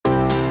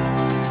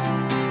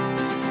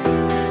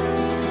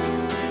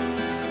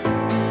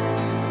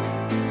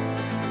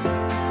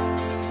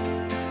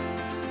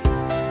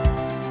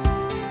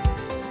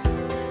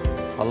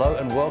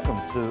and welcome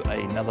to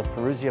another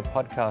Perusia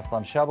podcast.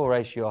 I'm Shabal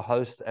Reish, your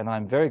host, and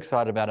I'm very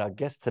excited about our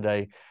guest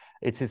today.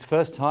 It's his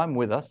first time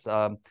with us.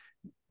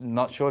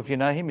 Not sure if you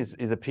know him.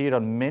 He's appeared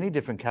on many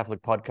different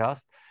Catholic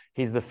podcasts.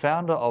 He's the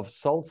founder of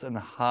Souls and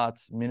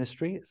Hearts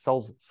Ministry,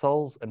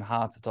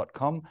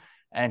 soulsandhearts.com,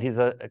 and he's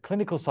a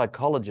clinical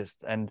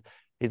psychologist. And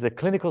he's a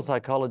clinical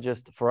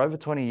psychologist for over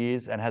 20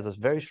 years and has a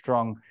very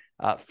strong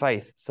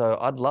faith. So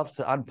I'd love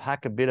to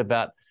unpack a bit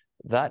about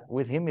that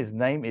with him. His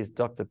name is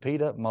Dr.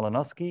 Peter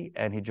Malinoski,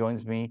 and he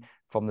joins me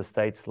from the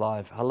States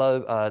live.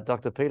 Hello,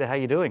 Dr. Peter. How are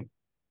you doing?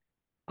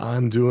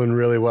 I'm doing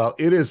really well.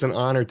 It is an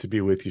honor to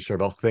be with you,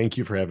 Shabal. Thank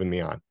you for having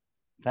me on.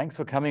 Thanks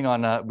for coming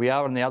on. We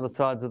are on the other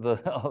sides of the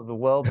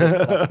world,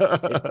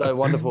 but it's so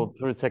wonderful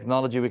through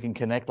technology we can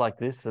connect like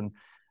this and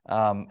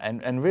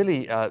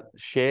really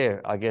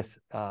share, I guess,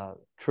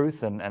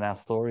 truth and our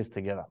stories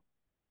together.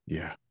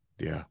 Yeah.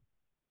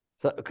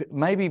 So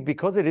maybe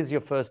because it is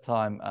your first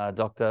time,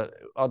 Doctor,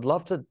 I'd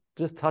love to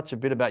just touch a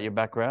bit about your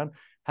background.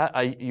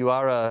 You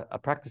are a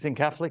practicing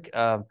Catholic.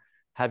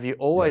 Have you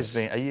always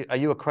been? Are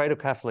you a cradle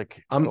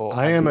Catholic?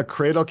 I am a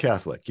cradle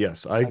Catholic.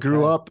 Yes, I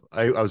grew up.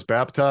 I was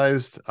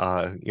baptized,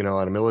 on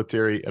a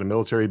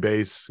military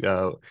base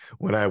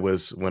when I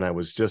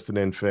was just an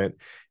infant.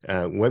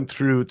 Went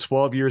through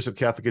 12 years of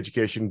Catholic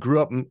education.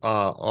 Grew up.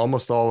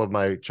 Almost all of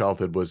my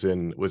childhood was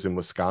in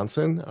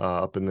Wisconsin,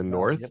 up in the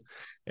north. Yep.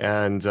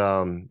 And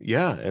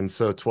and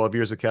so 12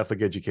 years of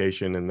Catholic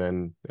education, and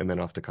then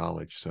off to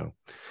college. So,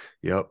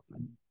 yep.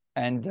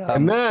 And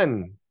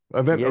then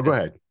go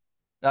ahead.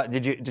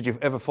 Did you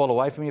ever fall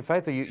away from your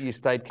faith, or you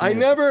stayed? I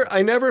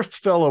never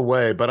fell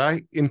away,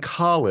 but in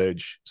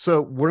college.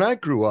 So where I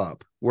grew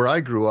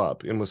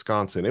up in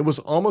Wisconsin, it was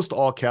almost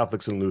all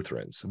Catholics and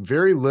Lutherans.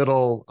 Very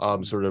little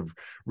sort of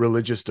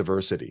religious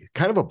diversity.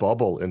 Kind of a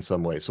bubble in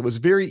some ways. So it was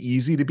very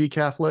easy to be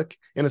Catholic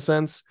in a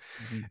sense.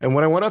 Mm-hmm. And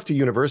when I went off to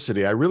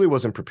university, I really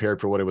wasn't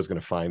prepared for what I was going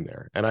to find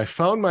there. And I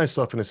found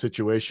myself in a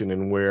situation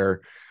in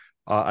where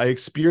I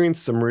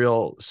experienced some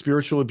real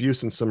spiritual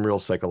abuse and some real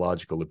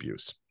psychological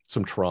abuse.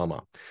 Some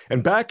trauma.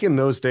 And back in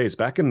those days,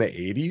 back in the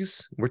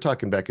 80s, we're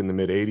talking back in the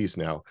mid 80s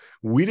now,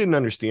 we didn't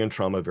understand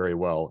trauma very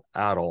well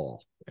at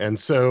all. And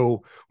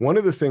so one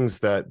of the things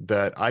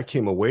that I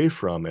came away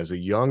from as a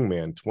young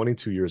man,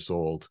 22 years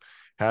old,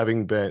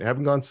 having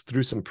gone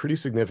through some pretty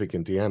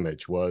significant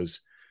damage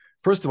was,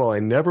 first of all, I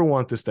never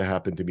want this to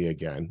happen to me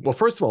again. Well,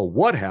 first of all,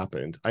 what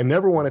happened? I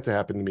never want it to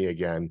happen to me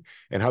again.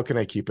 And how can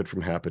I keep it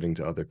from happening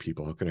to other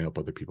people? How can I help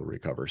other people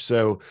recover?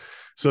 So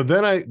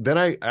then I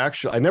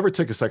never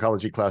took a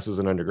psychology class as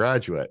an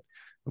undergraduate,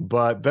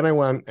 but then I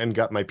went and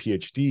got my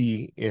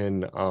PhD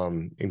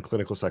in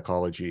clinical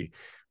psychology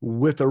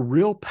with a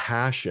real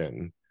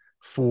passion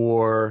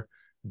for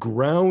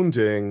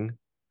grounding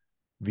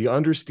the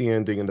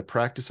understanding and the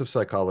practice of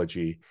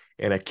psychology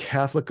and a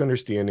Catholic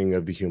understanding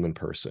of the human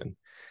person.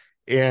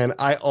 And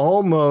I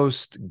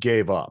almost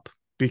gave up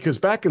because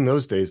back in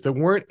those days, there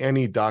weren't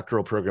any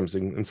doctoral programs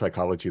in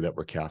psychology that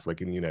were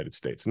Catholic in the United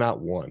States.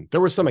 Not one. There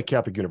were some at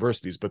Catholic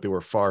universities, but they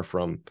were far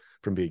from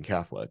being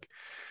Catholic.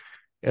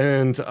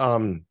 And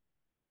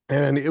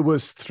it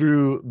was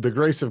through the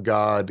grace of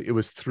God. It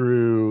was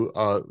through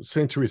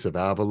St. Teresa of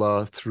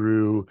Avila,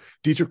 through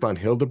Dietrich von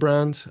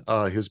Hildebrand,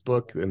 his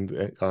book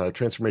and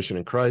Transformation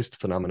in Christ,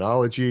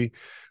 Phenomenology.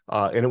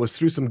 And it was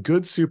through some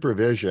good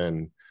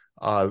supervision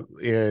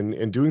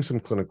in doing some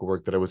clinical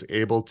work that I was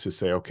able to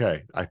say,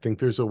 okay, I think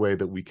there's a way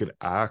that we could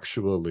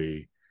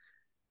actually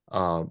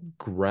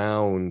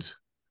ground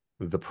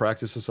the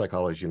practice of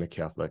psychology in a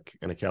Catholic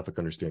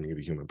understanding of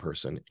the human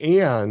person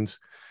and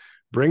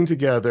bring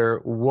together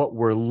what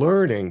we're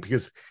learning,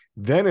 because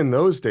then in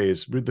those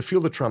days, the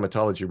field of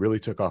traumatology really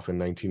took off in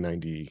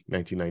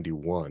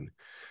 1991.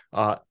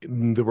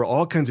 There were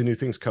all kinds of new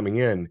things coming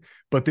in,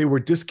 but they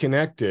were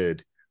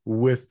disconnected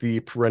with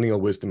the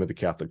perennial wisdom of the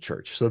Catholic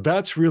Church. So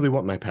that's really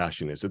what my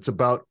passion is. It's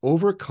about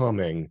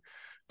overcoming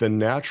the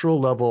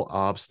natural level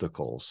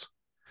obstacles,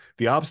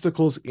 the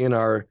obstacles in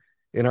our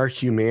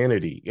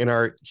humanity, in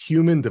our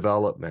human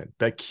development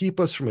that keep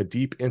us from a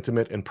deep,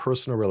 intimate, and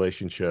personal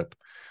relationship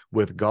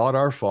with God,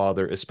 our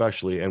Father,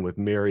 especially, and with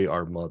Mary,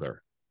 our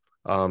Mother.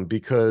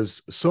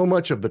 Because so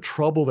much of the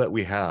trouble that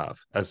we have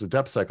as a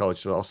depth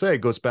psychologist, I'll say,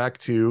 goes back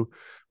to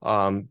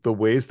the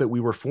ways that we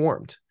were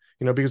formed.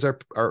 Because our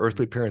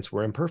earthly parents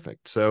were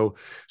imperfect. So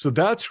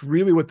that's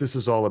really what this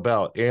is all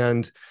about.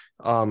 And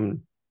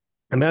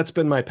that's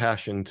been my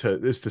passion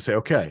to say,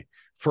 okay,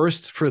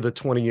 first for the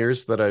 20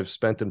 years that I've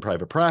spent in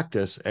private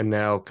practice, and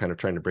now kind of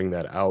trying to bring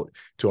that out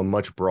to a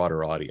much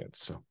broader audience.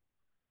 So.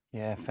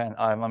 Yeah,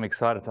 I'm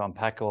excited to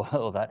unpack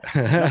all that.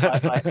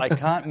 I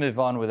can't move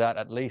on without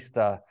at least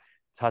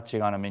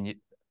touching on. I mean,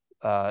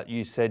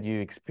 you said you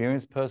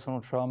experienced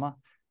personal trauma.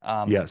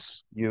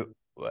 Yes.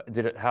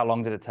 How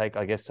long did it take?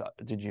 I guess,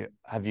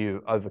 have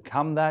you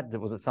overcome that?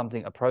 Was it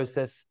a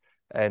process?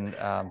 And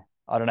I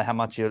don't know how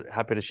much you're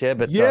happy to share,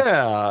 but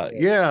no,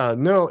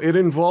 it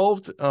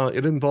involved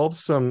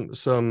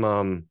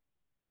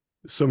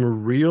some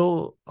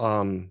real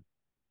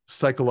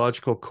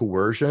psychological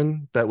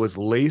coercion that was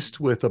laced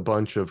with a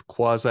bunch of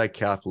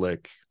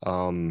quasi-Catholic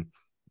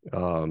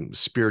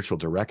spiritual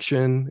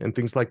direction and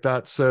things like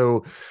that.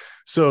 So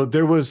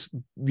there was,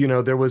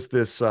 there was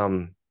this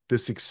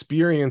this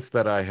experience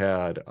that I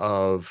had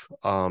of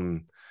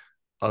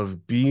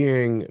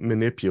being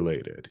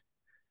manipulated,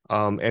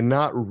 and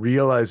not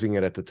realizing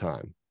it at the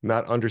time,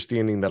 not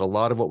understanding that a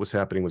lot of what was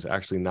happening was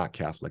actually not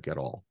Catholic at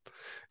all.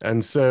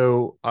 And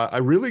so I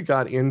really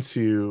got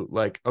into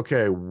like,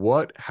 okay,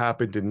 what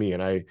happened in me?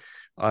 And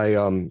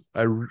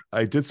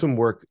I did some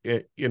work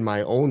in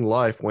my own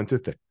life. I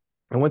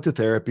went to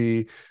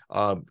therapy.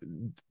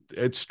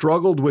 It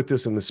struggled with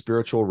this in the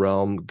spiritual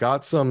realm.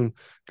 Got some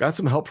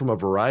help from a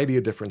variety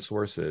of different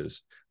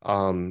sources.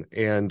 And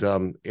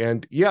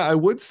yeah, I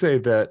would say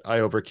that I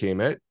overcame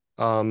it.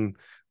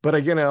 But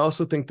again, I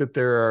also think that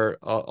there are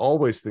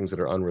always things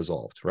that are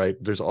unresolved, right?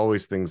 There's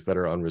always things that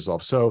are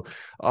unresolved. So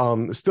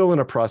still in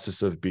a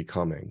process of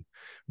becoming,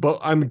 but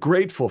I'm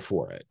grateful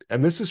for it.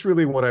 And this is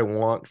really what I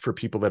want for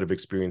people that have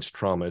experienced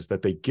trauma, is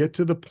that they get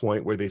to the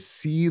point where they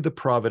see the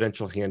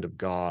providential hand of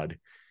God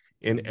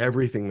in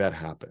everything that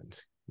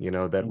happened.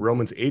 That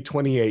Romans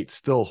 8:28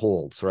 still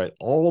holds, right?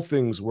 All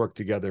things work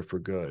together for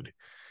good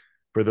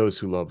for those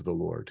who love the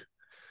Lord.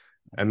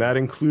 And that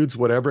includes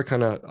whatever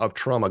kind of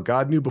trauma.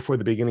 God knew before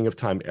the beginning of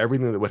time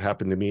everything that would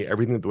happen to me,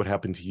 everything that would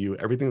happen to you,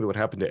 everything that would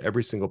happen to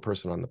every single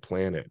person on the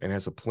planet, and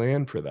has a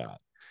plan for that.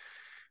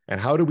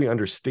 And how do we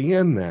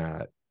understand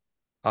that?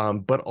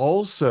 But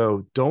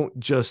also don't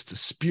just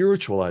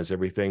spiritualize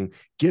everything,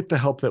 get the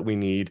help that we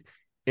need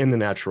in the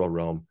natural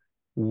realm,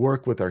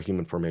 work with our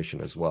human formation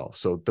as well.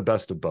 So the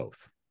best of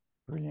both.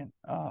 Brilliant.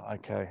 Oh,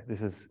 okay.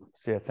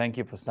 Thank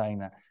you for saying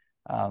that.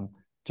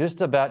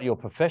 Just about your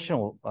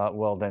professional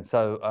world then.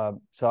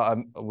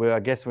 I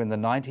guess we're in the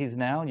 90s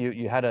now.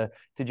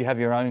 Did you have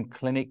your own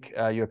clinic,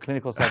 your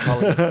clinical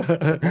psychologist?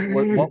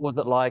 What was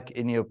it like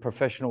in your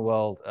professional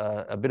world?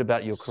 A bit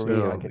about your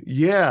career, I guess.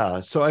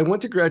 Yeah. So I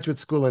went to graduate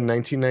school in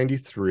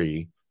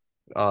 1993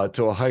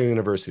 to Ohio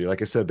University.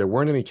 Like I said, there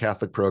weren't any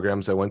Catholic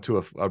programs. I went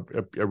to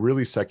a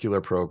really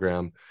secular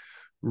program.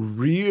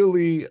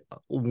 Really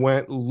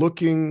went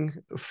looking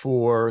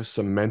for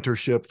some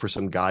mentorship, for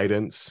some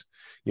guidance,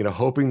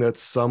 hoping that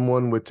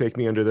someone would take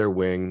me under their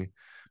wing.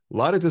 A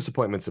lot of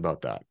disappointments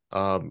about that.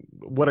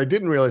 What I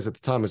didn't realize at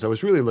the time is I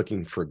was really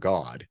looking for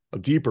God, a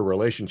deeper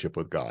relationship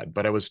with God.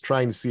 But I was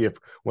trying to see if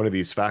one of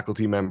these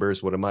faculty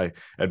members, one of my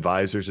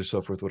advisors or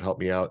so forth, would help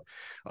me out.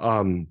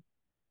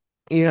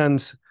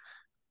 And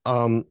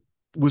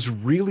was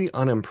really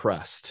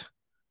unimpressed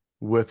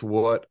with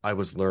what I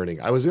was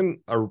learning. I was in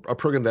a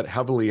program that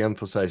heavily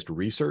emphasized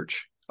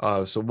research,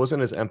 so it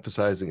wasn't as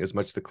emphasizing as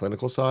much the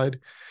clinical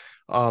side.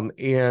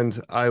 And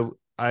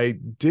I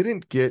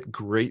didn't get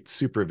great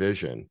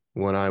supervision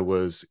when I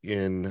was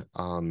in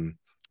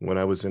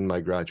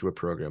my graduate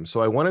program. So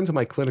I went into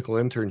my clinical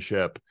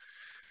internship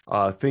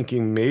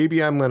thinking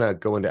maybe I'm going to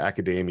go into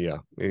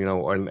academia,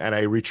 and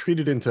I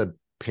retreated into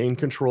pain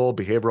control,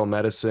 behavioral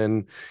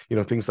medicine,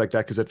 things like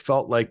that, because it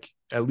felt like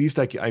at least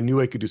I knew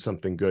I could do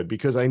something good,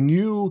 because I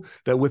knew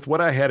that with what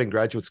I had in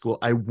graduate school,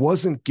 I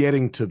wasn't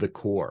getting to the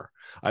core.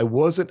 I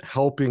wasn't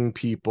helping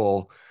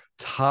people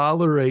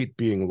tolerate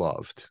being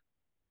loved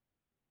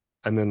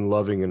and then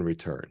loving in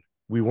return.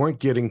 We weren't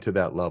getting to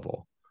that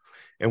level.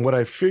 And what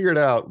I figured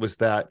out was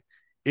that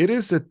it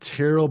is a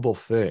terrible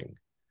thing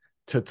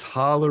to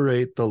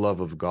tolerate the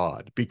love of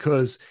God,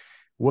 because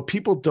what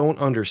people don't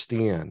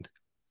understand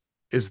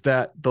is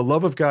that the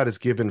love of God is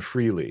given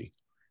freely,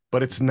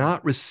 but it's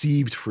not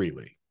received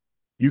freely.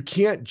 You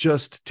can't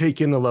just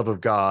take in the love of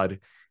God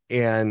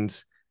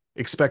and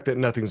expect that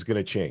nothing's going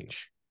to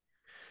change.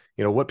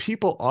 What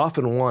people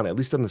often want, at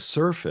least on the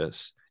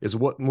surface, is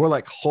what more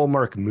like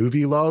Hallmark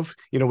movie love,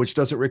 which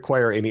doesn't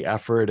require any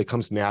effort. It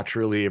comes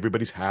naturally.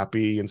 Everybody's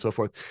happy and so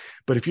forth.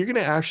 But if you're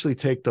going to actually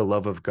take the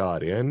love of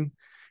God in,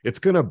 it's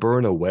going to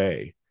burn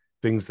away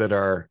things that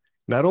are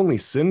not only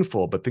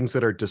sinful, but things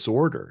that are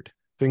disordered,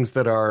 things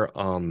that are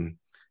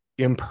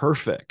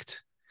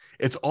imperfect.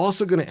 It's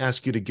also going to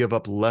ask you to give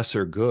up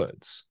lesser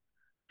goods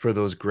for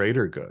those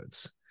greater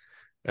goods.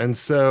 And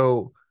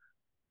so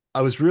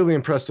I was really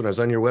impressed when I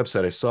was on your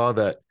website. I saw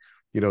that,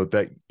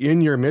 that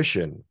in your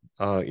mission,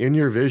 in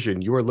your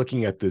vision, you are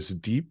looking at this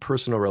deep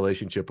personal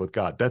relationship with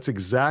God. That's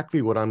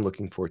exactly what I'm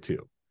looking for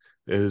too,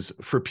 is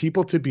for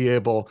people to be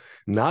able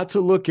not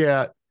to look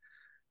at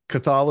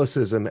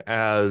Catholicism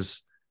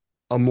as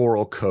a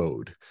moral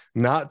code,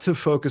 not to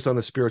focus on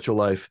the spiritual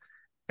life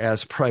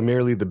as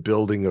primarily the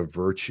building of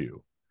virtue,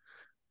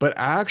 but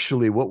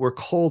actually what we're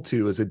called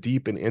to is a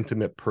deep and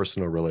intimate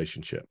personal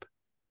relationship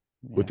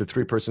with the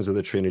three persons of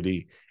the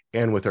Trinity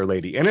and with Our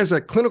Lady. And as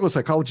a clinical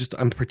psychologist,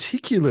 I'm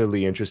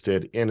particularly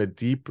interested in a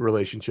deep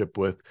relationship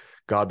with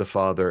God the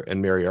Father and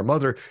Mary, our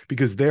mother,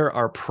 because they're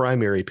our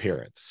primary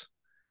parents.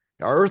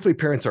 Our earthly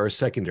parents are our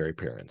secondary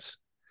parents.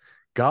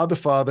 God the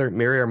Father,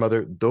 Mary, our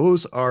mother,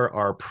 those are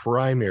our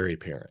primary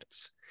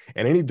parents.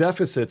 And any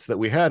deficits that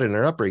we had in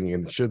our upbringing,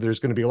 and sure, there's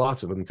going to be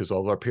lots of them because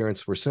all of our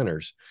parents were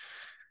sinners,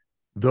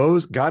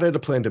 those God had a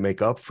plan to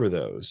make up for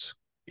those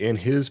in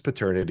his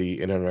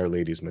paternity and in Our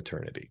Lady's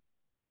maternity.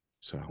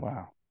 So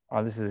wow.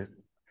 Oh, this is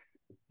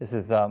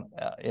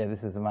yeah,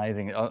 this is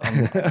amazing.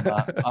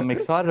 I'm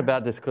excited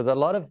about this because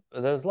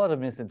there's a lot of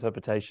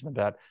misinterpretation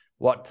about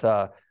what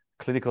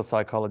clinical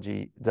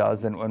psychology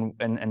does,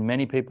 and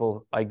many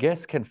people, I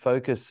guess, can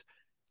focus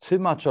too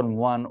much on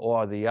one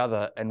or the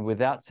other, and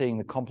without seeing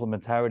the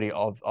complementarity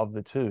of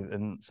the two,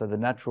 and so the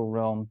natural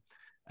realm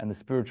and the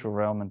spiritual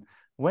realm. And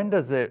when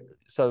does it?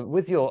 So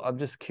with your, I'm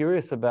just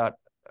curious about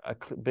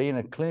being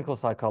a clinical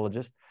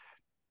psychologist.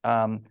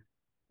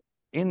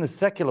 In the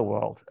secular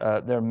world,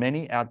 there are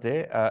many out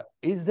there.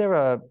 Is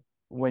there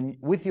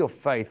with your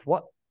faith,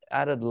 what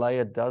added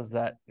layer does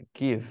that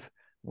give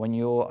when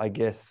you're, I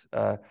guess,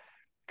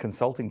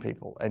 consulting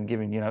people and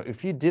giving,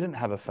 if you didn't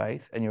have a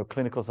faith and you're a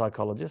clinical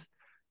psychologist,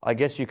 I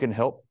guess you can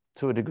help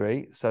to a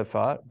degree so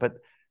far, but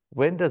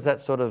when does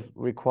that sort of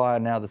require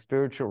now the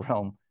spiritual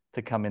realm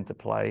to come into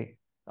play?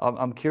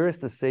 I'm curious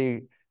to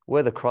see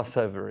where the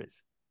crossover is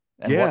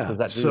and what does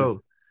that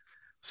do?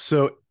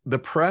 So the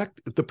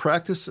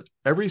practice of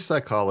every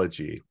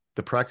psychology,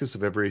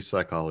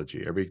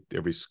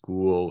 every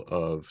school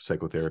of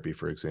psychotherapy,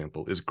 for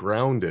example, is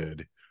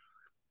grounded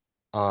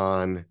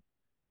on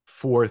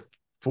four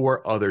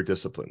other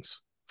disciplines: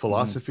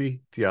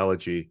 philosophy,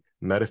 theology,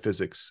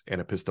 metaphysics,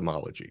 and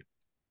epistemology.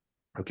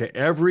 Okay,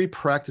 every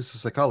practice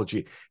of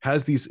psychology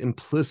has these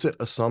implicit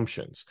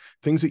assumptions,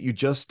 things that you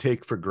just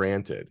take for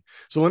granted.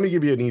 So let me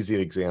give you an easy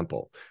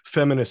example.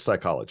 Feminist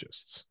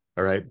psychologists,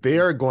 all right, they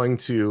are going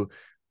to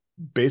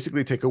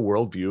basically take a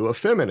worldview of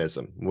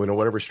feminism,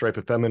 whatever stripe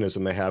of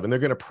feminism they have, and they're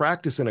going to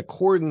practice in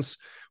accordance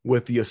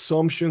with the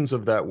assumptions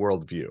of that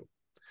worldview.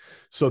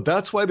 So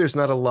that's why there's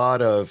not a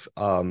lot of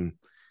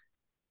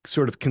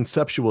sort of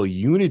conceptual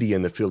unity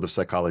in the field of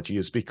psychology,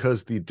 is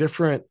because the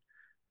different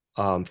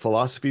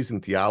philosophies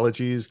and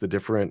theologies, the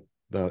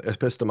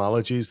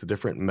epistemologies, the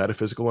different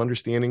metaphysical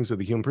understandings of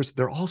the human person,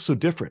 they're all so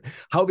different.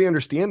 How they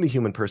understand the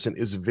human person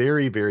is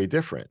very, very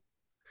different.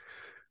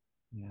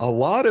 Yeah. A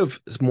lot of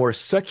more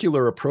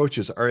secular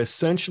approaches are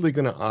essentially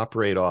going to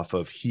operate off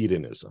of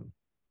hedonism.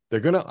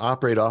 They're going to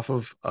operate off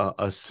of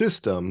a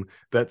system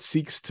that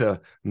seeks to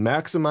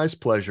maximize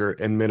pleasure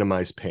and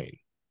minimize pain.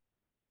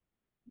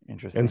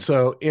 Interesting. And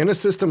so in a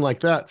system like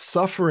that,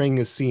 suffering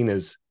is seen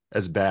as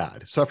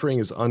bad. Suffering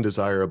is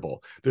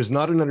undesirable. There's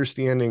not an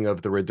understanding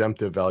of the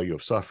redemptive value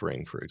of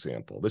suffering, for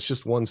example. That's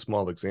just one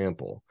small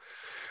example.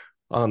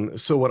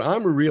 So what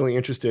I'm really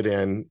interested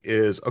in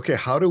is, okay,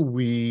 how do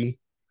we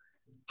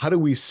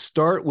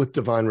start with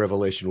divine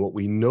revelation, what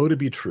we know to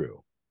be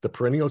true, the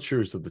perennial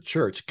truths of the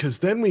church, because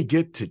then we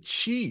get to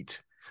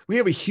cheat. We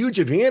have a huge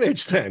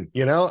advantage then,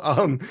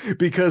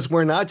 because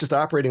we're not just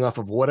operating off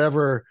of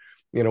whatever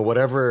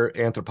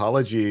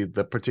anthropology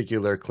the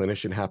particular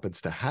clinician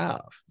happens to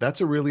have.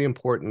 That's a really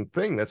important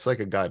thing. That's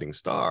like a guiding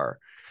star.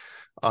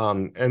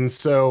 And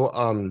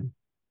so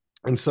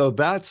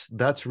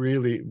that's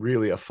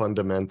really a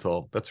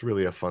fundamental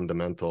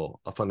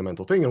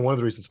thing. And one of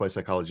the reasons why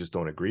psychologists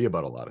don't agree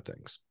about a lot of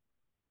things.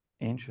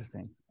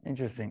 Interesting.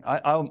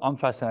 I'm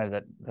fascinated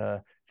that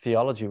the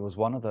theology was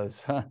one of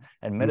those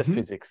and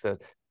metaphysics.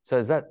 So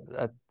is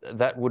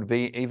that would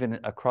be even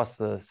across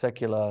the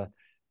secular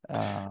world?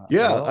 I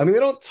mean, they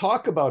don't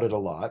talk about it a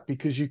lot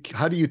because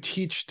how do you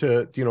teach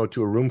to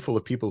a room full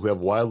of people who have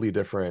wildly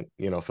different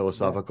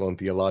philosophical and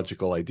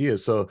theological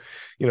ideas? So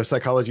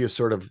psychology has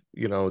sort of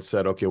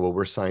said, okay, well,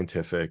 we're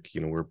scientific,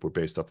 we're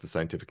based off the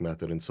scientific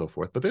method and so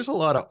forth, but there's a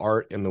lot of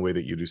art in the way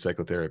that you do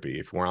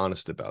psychotherapy, if we're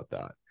honest about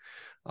that.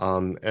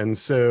 And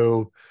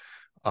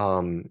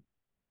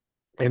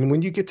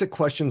when you get to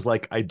questions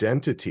like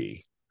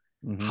identity,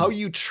 how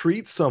you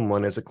treat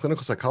someone as a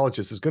clinical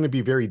psychologist is going to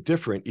be very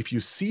different if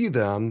you see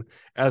them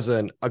as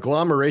an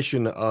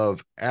agglomeration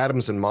of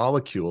atoms and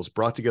molecules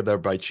brought together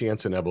by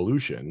chance and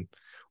evolution,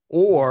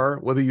 or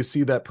whether you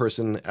see that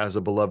person as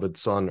a beloved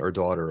son or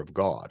daughter of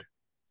God.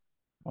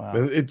 Wow.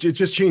 It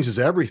just changes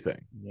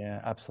everything.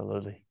 Yeah,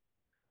 absolutely.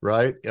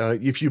 Right?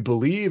 If you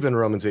believe in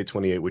Romans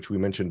 8:28, which we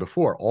mentioned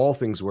before, all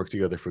things work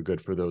together for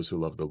good for those who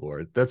love the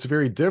Lord, that's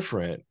very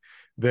different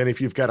than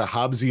if you've got a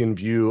Hobbesian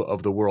view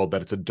of the world,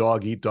 that it's a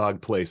dog eat dog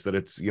place, that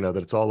it's, that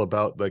it's all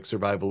about like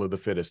survival of the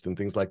fittest and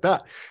things like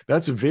that.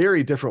 That's a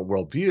very different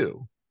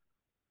worldview.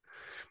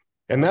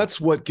 And that's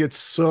what gets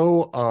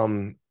so,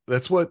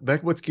 that's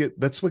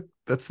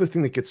the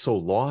thing that gets so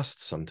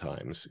lost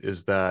sometimes,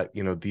 is that,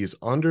 these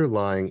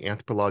underlying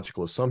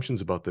anthropological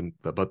assumptions about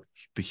the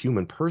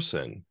human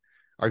person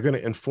are going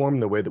to inform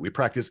the way that we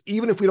practice,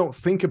 even if we don't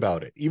think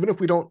about it, even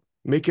if we don't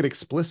make it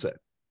explicit.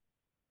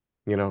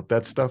 All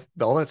that stuff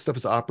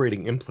is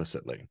operating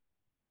implicitly.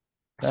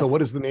 So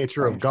what is the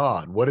nature of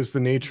God? What is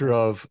the nature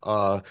of,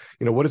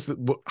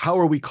 how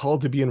are we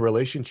called to be in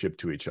relationship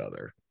to each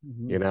other?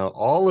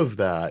 All of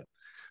that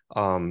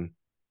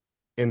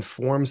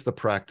informs the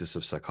practice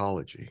of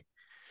psychology.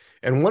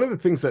 And one of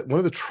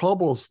the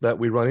troubles that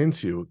we run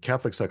into,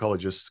 Catholic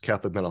psychologists,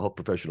 Catholic mental health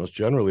professionals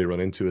generally run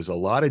into, is a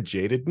lot of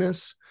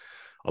jadedness,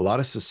 a lot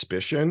of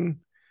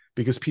suspicion,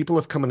 because people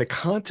have come into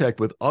contact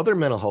with other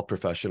mental health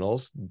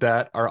professionals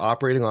that are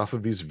operating off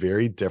of these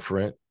very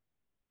different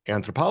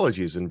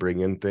anthropologies and bring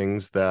in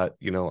things that,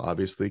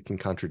 obviously can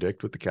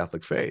contradict with the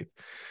Catholic faith.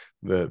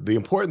 The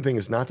important thing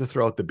is not to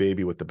throw out the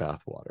baby with the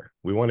bathwater.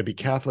 We want to be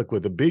Catholic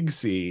with a big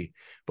C,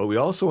 but we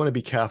also want to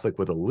be Catholic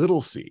with a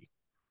little c.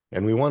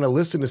 And we want to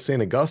listen to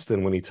St.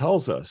 Augustine when he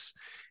tells us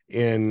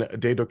in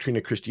De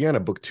Doctrina Christiana,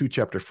 book 2,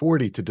 chapter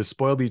 40, to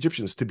despoil the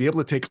Egyptians, to be able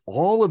to take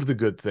all of the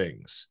good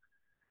things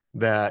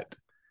that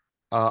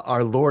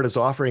our Lord is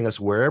offering us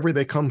wherever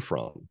they come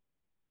from.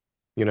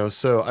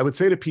 So I would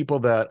say to people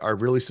that are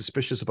really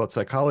suspicious about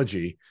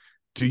psychology,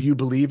 do you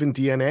believe in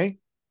DNA?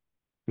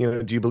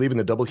 Do you believe in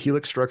the double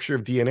helix structure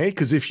of DNA?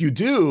 Because if you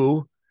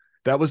do,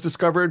 that was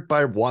discovered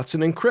by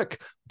Watson and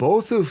Crick,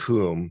 both of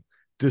whom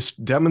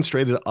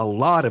demonstrated a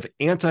lot of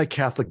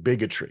anti-Catholic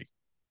bigotry.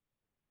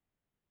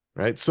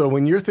 Right. So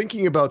when you're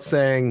thinking about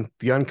saying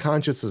the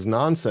unconscious is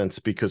nonsense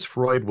because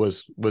Freud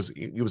was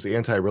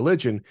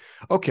anti-religion,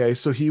 okay,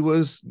 so he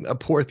was a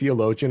poor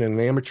theologian and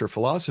an amateur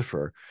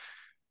philosopher,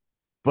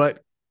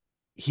 but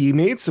he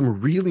made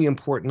some really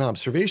important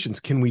observations.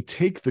 Can we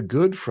take the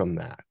good from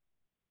that?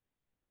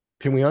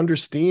 Can we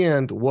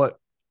understand what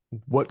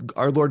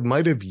our Lord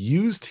might have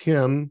used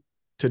him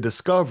to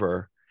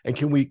discover? And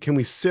can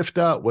we sift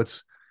out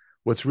what's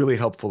really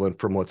helpful and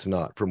from what's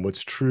not, from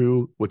what's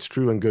true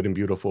and good and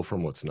beautiful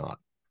from what's not?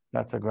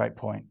 That's a great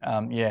point.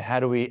 How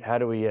do we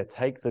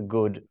take the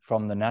good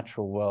from the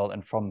natural world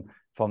and from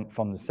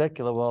the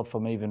secular world,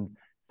 from even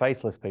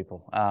faithless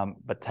people,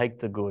 but take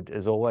the good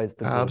is always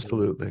the good.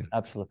 Absolutely.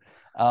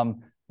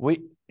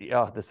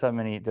 There's so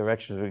many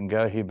directions we can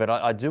go here, but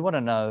I do want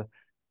to know,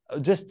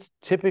 just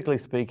typically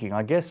speaking,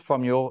 I guess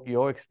from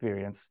your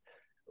experience,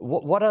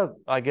 what are,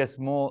 I guess,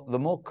 the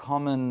more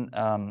common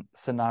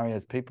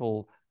scenarios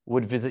people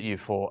would visit you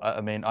for?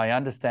 I mean, I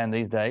understand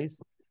these days,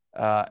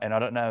 and I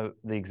don't know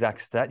the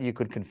exact stat, you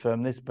could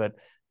confirm this, but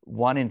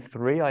 1 in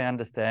 3, I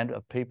understand,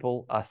 of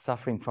people are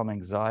suffering from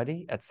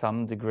anxiety at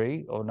some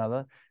degree or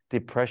another.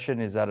 Depression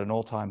is at an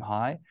all-time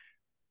high.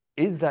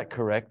 Is that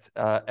correct?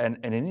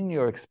 And in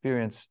your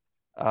experience,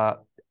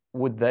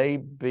 would they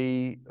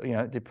be,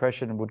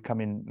 depression would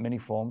come in many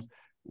forms.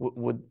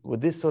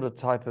 Would this sort of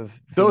type of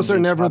those are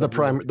never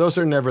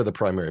the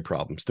primary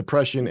problems?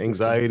 Depression,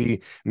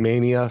 anxiety,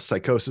 mania,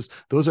 psychosis,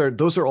 those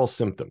are all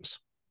symptoms.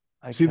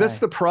 Okay. See, that's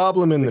the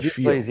problem in the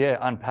field. Please,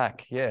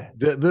 unpack.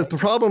 The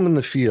problem in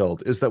the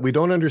field is that we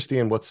don't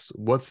understand what's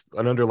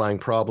an underlying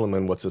problem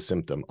and what's a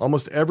symptom.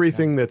 Almost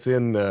everything that's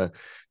in the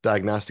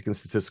Diagnostic and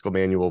Statistical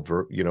Manual,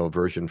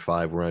 version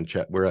 5, we're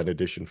on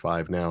edition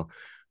 5 now.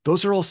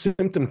 Those are all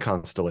symptom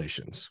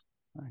constellations.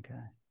 Okay.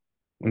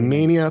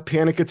 Mania,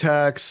 panic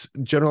attacks,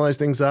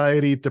 generalized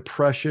anxiety,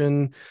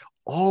 depression,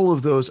 all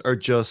of those are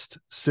just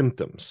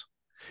symptoms.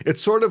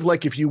 It's sort of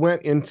like if you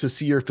went in to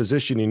see your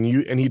physician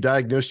and he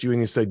diagnosed you and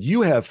he said,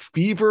 you have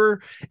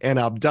fever and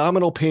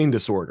abdominal pain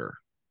disorder.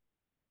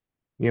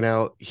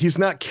 He's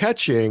not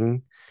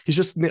catching, he's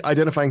just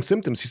identifying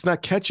symptoms. He's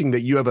not catching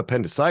that you have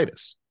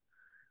appendicitis,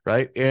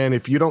 right? And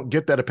if you don't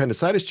get that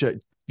appendicitis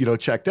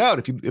checked out,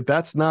 if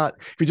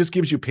he just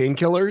gives you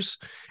painkillers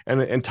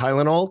and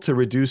Tylenol to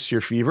reduce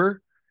your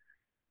fever,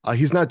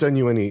 he's not done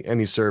you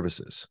any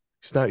services.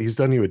 He's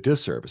done you a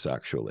disservice,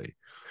 actually.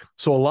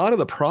 So a lot of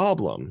the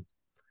problem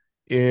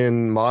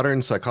in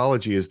modern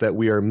psychology is that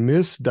we are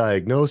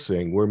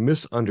misdiagnosing, we're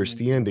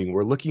misunderstanding,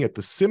 we're looking at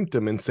the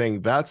symptom and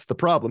saying that's the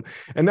problem.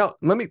 And now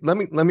let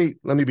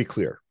me be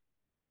clear.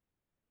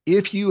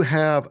 If you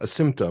have a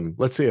symptom,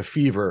 let's say a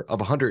fever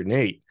of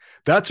 108,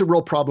 that's a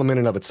real problem in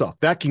and of itself.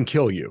 That can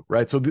kill you,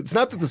 right? So it's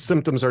not that the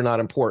symptoms are not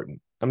important.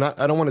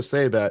 I don't want to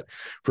say that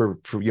for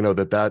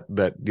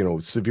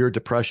severe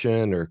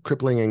depression or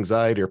crippling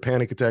anxiety or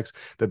panic attacks,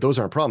 that those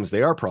aren't problems.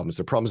 They are problems.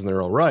 They're problems in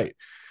their own right.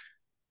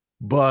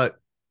 But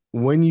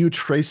when you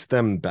trace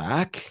them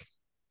back,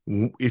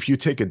 if you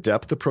take a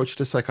depth approach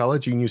to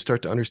psychology and you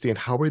start to understand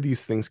how are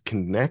these things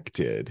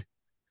connected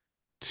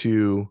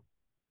to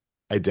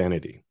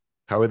identity,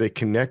 how are they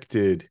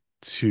connected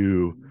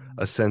to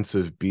a sense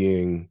of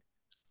being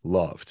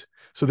loved?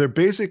 So they're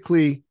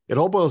basically, it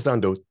all boils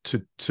down to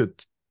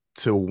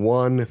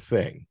one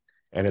thing,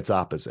 and its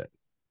opposite.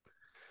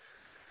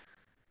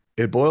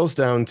 It boils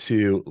down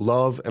to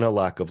love and a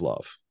lack of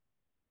love.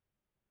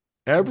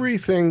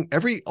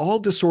 All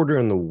disorder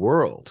in the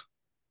world,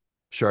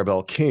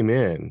 Charbel, came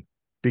in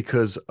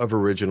because of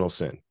original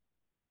sin.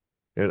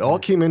 It all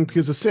came in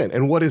because of sin.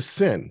 And what is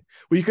sin?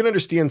 Well, you can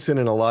understand sin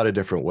in a lot of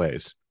different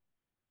ways.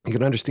 You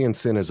can understand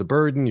sin as a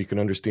burden. You can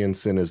understand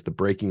sin as the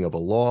breaking of a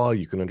law.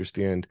 You can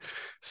understand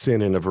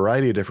sin in a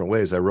variety of different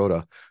ways. I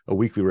wrote a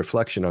weekly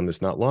reflection on this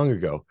not long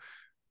ago.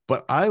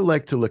 But I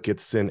like to look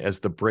at sin as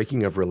the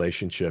breaking of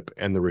relationship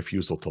and the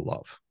refusal to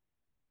love.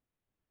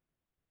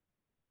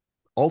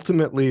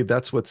 Ultimately,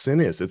 that's what sin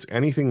is. It's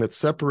anything that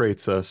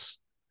separates us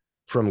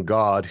from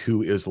God,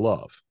 who is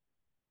love.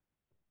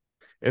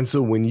 And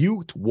so when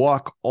you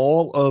walk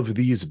all of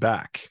these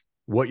back,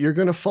 what you're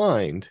going to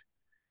find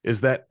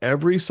is that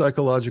every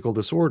psychological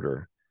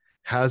disorder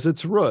has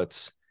its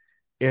roots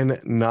in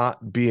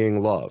not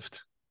being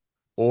loved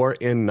or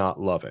in not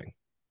loving.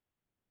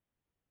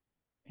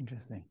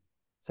 Interesting.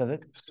 So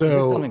that is this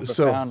So, something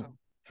profound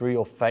through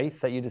your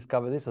faith that you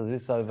discover this, or is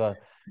this over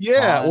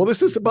yeah, time? well,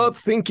 this is about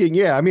thinking.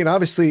 Yeah. I mean,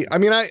 obviously, I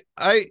mean,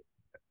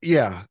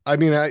 yeah, I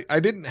mean, I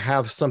didn't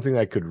have something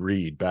I could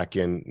read back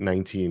in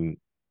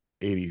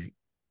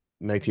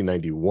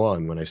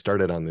 1991 when I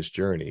started on this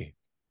journey.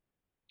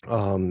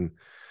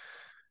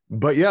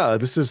 But yeah,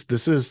 this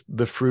is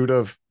the fruit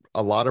of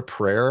a lot of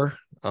prayer,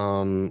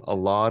 a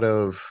lot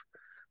of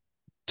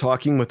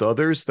talking with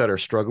others that are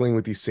struggling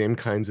with these same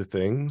kinds of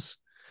things.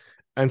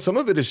 And some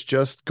of it is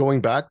just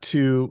going back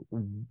to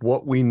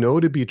what we know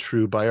to be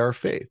true by our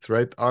faith,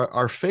 right?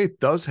 Our faith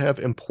does have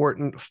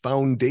important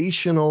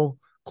foundational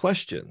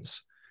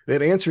questions.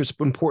 It answers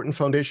important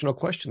foundational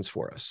questions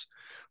for us.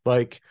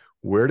 Like,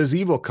 where does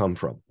evil come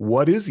from?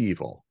 What is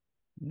evil?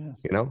 Yes.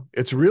 You know,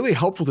 it's really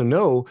helpful to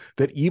know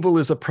that evil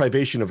is a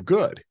privation of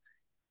good.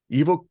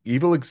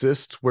 Evil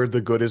exists where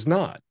the good is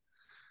not.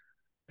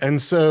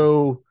 And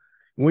so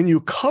when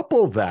you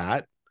couple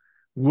that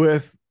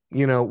with,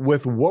 you know,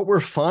 with what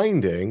we're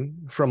finding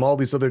from all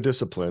these other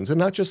disciplines, and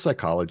not just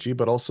psychology,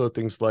 but also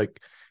things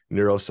like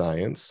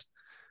neuroscience,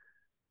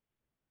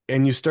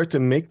 and you start to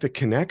make the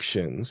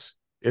connections,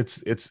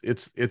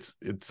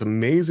 it's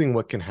amazing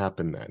what can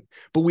happen then.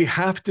 But we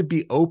have to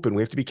be open.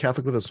 We have to be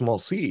Catholic with a small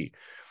c.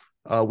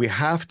 We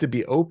have to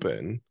be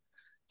open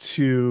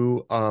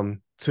to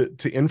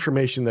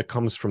information that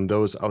comes from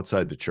those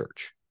outside the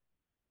church.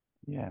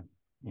 Yeah.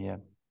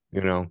 You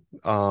know,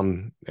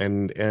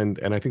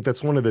 and I think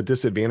that's one of the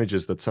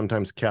disadvantages that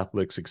sometimes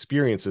Catholics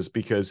experience, is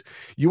because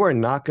you are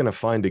not going to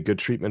find a good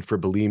treatment for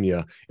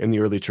bulimia in the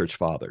early church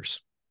fathers.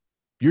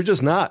 You're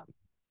just not.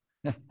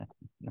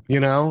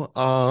 You know,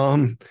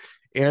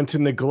 and to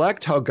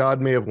neglect how God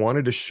may have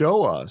wanted to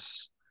show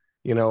us,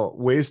 you know,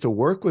 ways to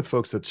work with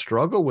folks that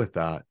struggle with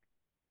that,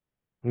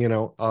 you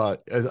know, I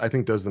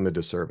think does them a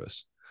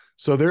disservice.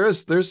 So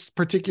there's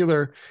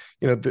particular,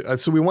 you know,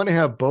 so we want to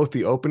have both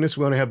the openness,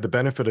 we want to have the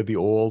benefit of the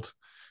old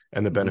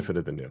and the benefit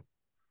of the new.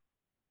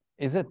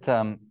 Is it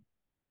so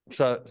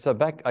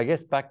back, I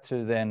guess, back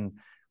to then,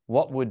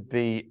 what would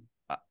be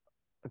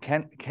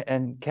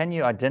can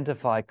you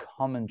identify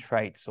common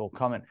traits or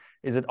common,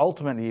 is it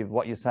ultimately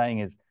what you're saying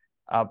is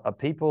are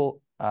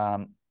people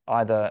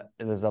either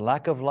there's a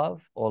lack of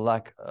love or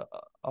lack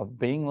of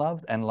being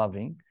loved and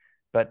loving,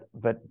 but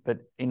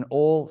in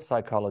all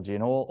psychology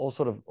and all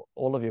sort of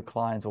all of your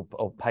clients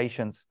or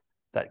patients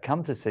that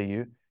come to see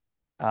you,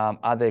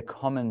 are there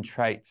common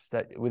traits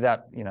that,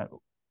 without, you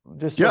know,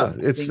 just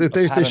it's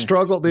they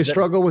struggle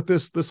with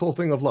this whole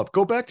thing of love.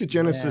 Go back to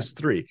Genesis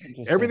 3.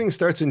 Everything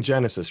starts in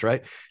Genesis,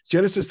 right?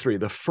 Genesis 3,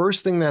 the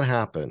first thing that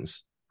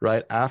happens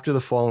right after the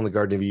fall in the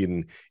Garden of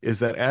Eden is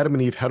that Adam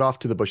and Eve head off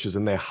to the bushes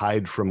and they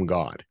hide from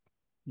God.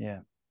 Yeah.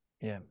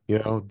 You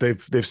know,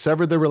 they've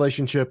severed their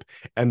relationship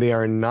and they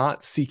are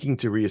not seeking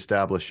to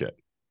reestablish it.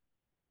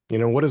 You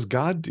know, what does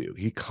God do?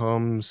 He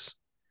comes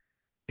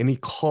and he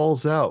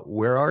calls out,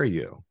 "Where are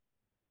you?"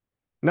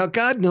 Now,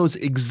 God knows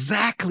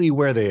exactly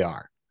where they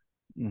are.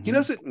 Mm-hmm. He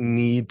doesn't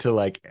need to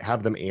like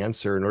have them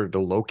answer in order to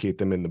locate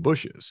them in the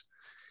bushes.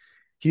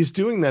 He's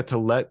doing that to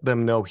let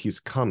them know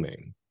he's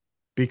coming,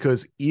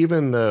 because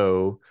even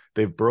though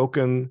they've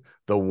broken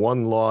the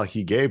one law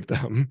he gave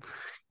them,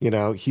 you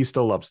know, he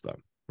still loves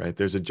them. Right?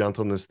 There's a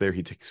gentleness there.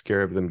 He takes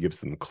care of them,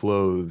 gives them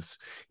clothes,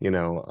 you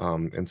know,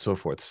 and so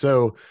forth.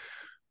 So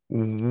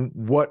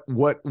what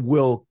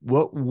will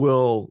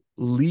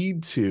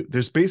lead to,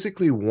 there's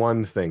basically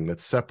one thing that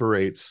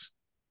separates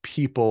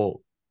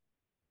people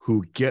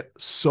who get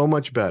so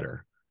much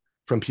better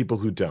from people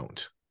who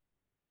don't.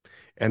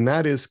 And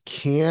that is,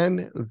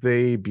 can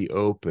they be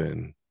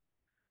open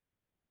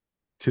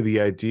to the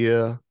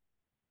idea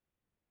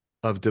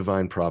of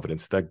divine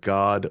providence, that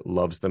God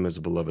loves them as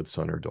a beloved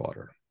son or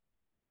daughter?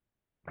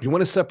 If you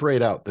want to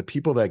separate out the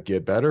people that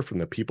get better from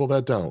the people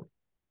that don't,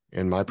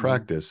 in my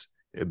practice,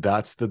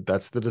 that's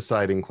the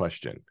deciding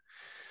question.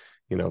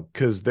 You know,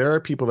 because there are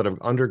people that have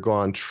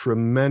undergone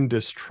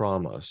tremendous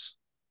traumas,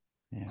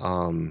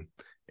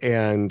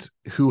 and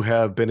who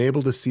have been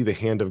able to see the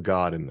hand of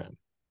God in them.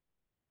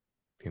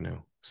 You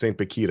know, Saint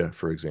Bakita,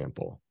 for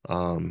example,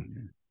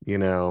 you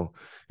know,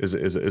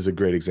 is a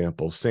great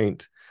example.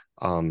 Saint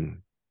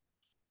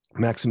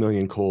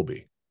Maximilian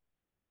Kolbe,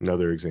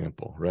 another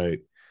example, right?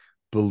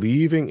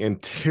 Believing in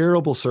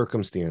terrible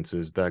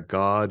circumstances that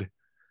God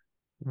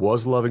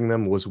was loving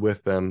them, was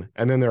with them.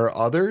 And then there are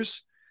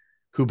others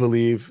who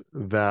believe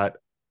that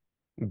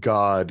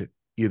God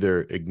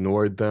either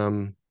ignored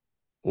them,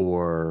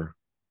 or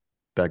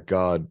that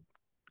God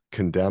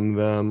condemned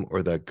them,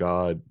 or that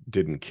God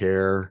didn't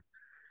care,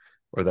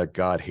 or that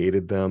God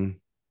hated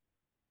them.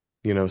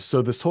 You know,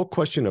 so this whole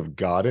question of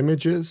God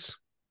images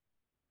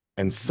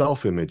and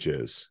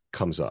self-images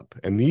comes up.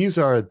 And these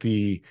are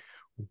the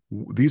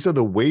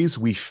ways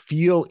we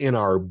feel in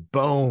our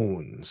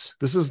bones.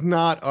 This is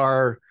not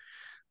our,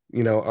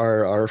 you know,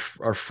 our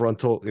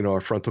frontal, you know,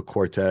 our frontal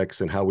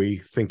cortex and how we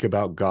think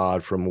about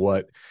God from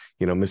what,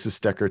 you know, Mrs.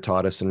 Stecker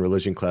taught us in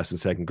religion class in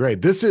second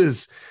grade. This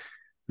is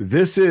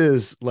This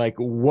is like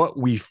what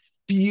we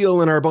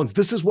feel in our bones.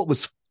 This is what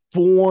was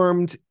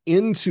formed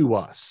into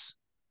us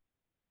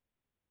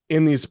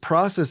in these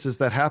processes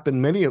that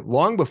happen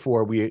long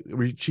before we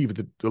achieve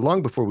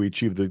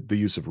the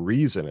use of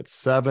reason. It's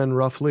 7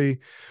 roughly,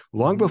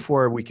 long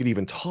before we could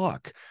even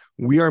talk.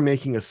 We are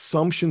making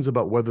assumptions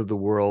about whether the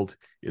world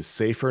is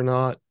safe or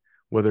not,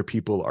 whether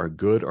people are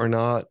good or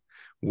not,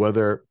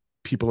 whether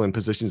people in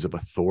positions of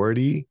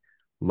authority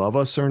love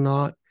us or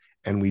not,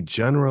 and we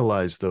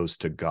generalize those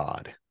to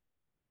God.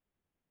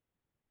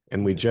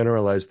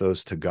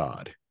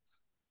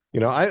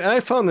 I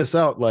found this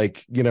out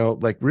like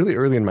really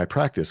early in my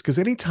practice, because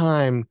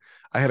anytime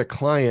I had a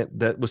client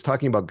that was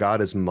talking about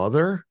God as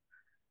mother,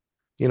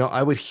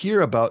 I would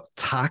hear about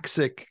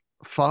toxic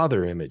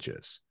father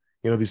images,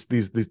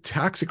 these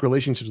toxic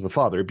relationships with the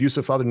father,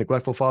 abusive father,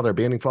 neglectful father,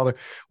 abandoning father,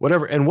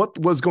 whatever. And what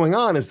was going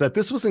on is that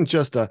this wasn't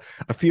just a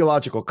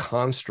theological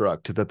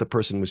construct that the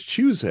person was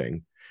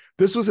choosing.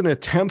 This was an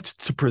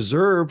attempt to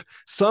preserve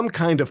some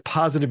kind of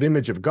positive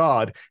image of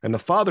God, and the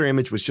father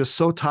image was just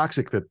so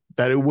toxic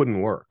that it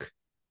wouldn't work.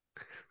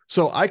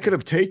 So I could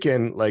have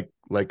taken, like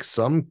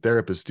some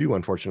therapists do,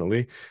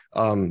 unfortunately,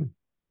 a kind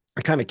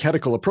of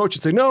catechetical approach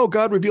and say, no,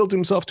 God revealed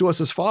himself to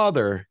us as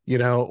father,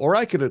 or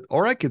I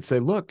could say,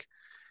 look,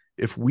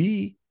 if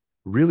we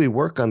really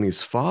work on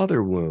these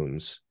father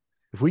wounds,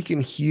 if we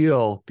can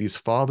heal these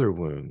father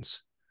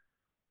wounds,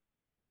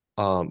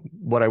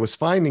 what I was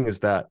finding is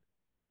that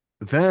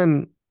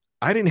then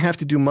I didn't have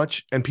to do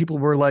much. And people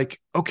were like,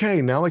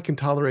 okay, now I can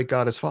tolerate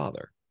God as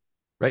father,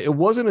 right? It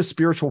wasn't a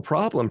spiritual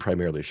problem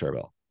primarily,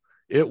 Charbel.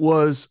 It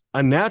was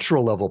a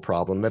natural level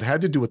problem that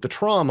had to do with the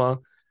trauma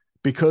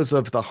because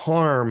of the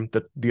harm,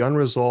 that the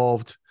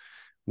unresolved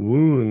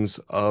wounds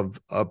of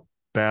a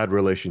bad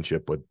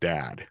relationship with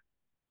dad.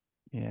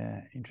 Yeah,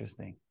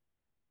 interesting.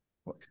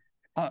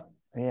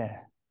 Yeah.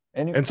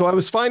 And so I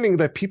was finding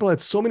that people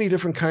had so many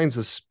different kinds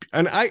of,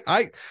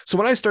 so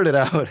when I started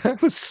out, I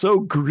was so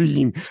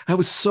green. I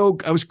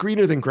was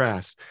greener than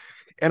grass.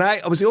 And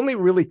I was the only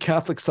really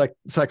Catholic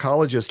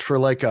psychologist for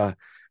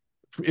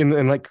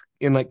in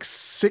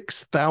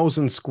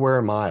 6,000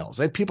 square miles.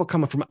 I had people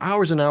coming from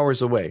hours and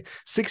hours away,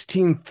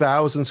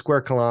 16,000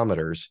 square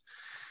kilometers.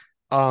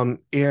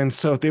 And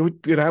so they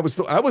would, I was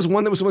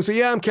one that was going to say,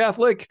 yeah, I'm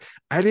Catholic.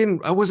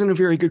 I wasn't a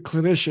very good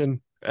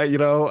clinician,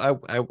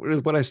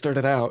 when I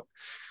started out.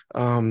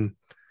 And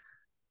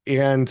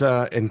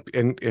I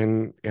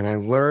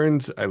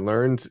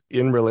learned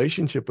in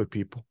relationship with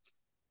people,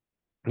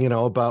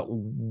 about,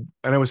 and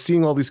I was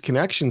seeing all these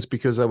connections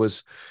because I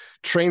was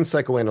trained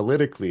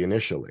psychoanalytically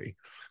initially.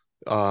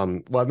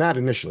 Well, not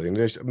initially.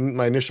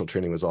 My initial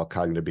training was all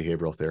cognitive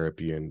behavioral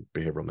therapy and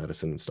behavioral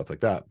medicine and stuff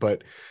like that.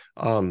 But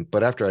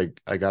after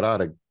I got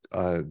out of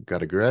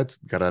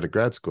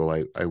grad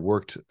school, I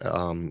worked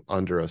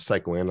under a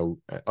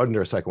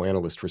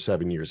psychoanalyst for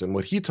 7 years, and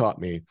what he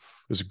taught me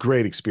was a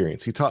great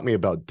experience. He taught me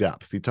about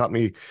depth. He taught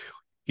me,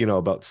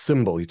 about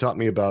symbol. He taught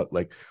me about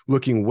like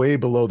looking way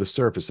below the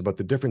surface, about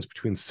the difference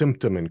between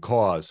symptom and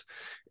cause.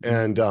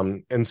 And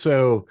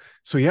so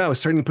yeah, I was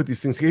starting to put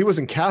these things. He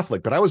wasn't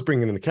Catholic, but I was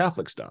bringing in the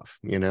Catholic stuff,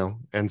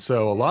 and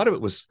so a lot of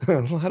it was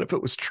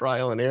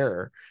trial and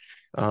error,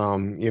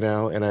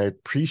 and I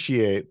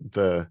appreciate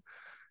the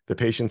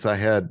patients I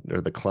had, or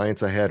the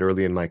clients I had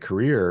early in my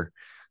career,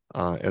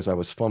 as I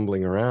was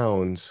fumbling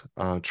around,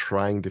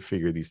 trying to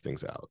figure these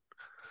things out.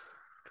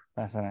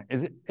 Fascinating.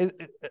 Is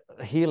it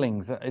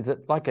healings? Is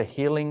it like a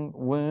healing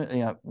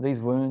wound? These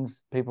wounds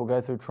people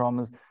go through,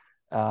 traumas.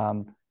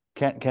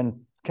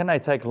 Can they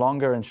take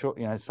longer and short?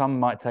 Some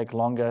might take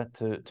longer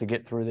to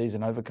get through these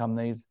and overcome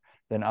these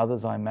than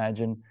others, I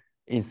imagine.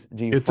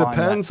 It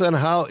depends on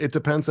how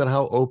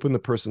open the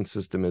person's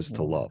system is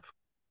to love.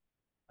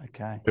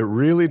 Okay. It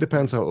really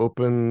depends how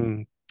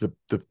open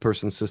the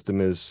person's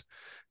system is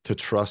to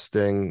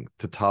trusting,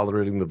 to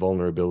tolerating the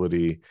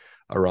vulnerability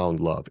around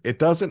love. It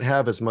doesn't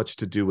have as much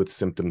to do with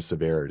symptom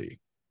severity.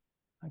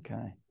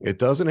 Okay. It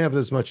doesn't have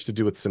as much to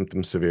do with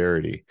symptom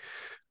severity.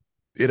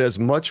 It has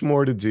much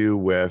more to do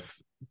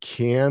with,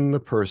 will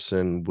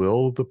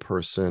the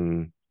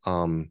person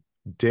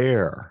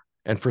dare?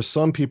 And for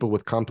some people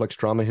with complex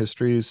trauma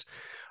histories,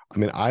 I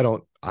mean, I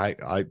don't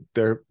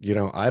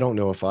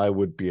know if I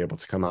would be able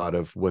to come out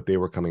of what they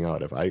were coming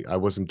out of. I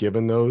wasn't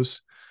given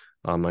those.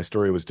 My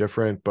story was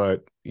different,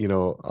 but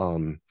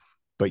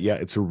yeah,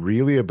 it's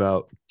really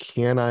about,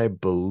 can I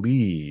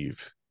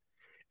believe?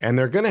 And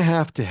they're going to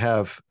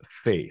have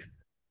faith.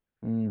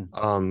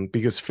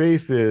 Because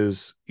faith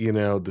is,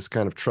 this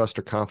kind of trust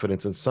or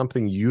confidence in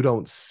something you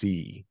don't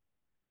see.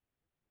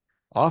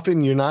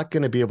 Often you're not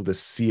going to be able to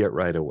see it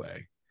right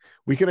away.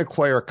 We can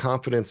acquire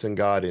confidence in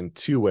God in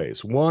 2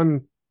 ways.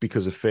 One,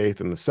 because of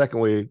faith, and the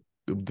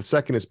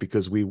second is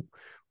because we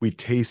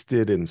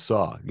tasted and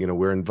saw.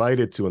 We're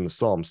invited to, in the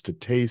Psalms, to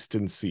taste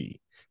and see.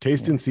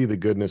 And see the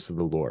goodness of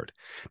the Lord.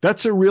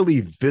 That's a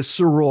really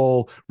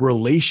visceral,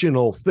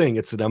 relational thing.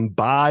 It's an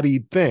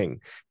embodied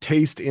thing.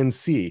 Taste and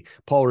see.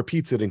 Paul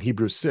repeats it in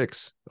Hebrews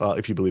 6,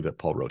 if you believe that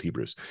Paul wrote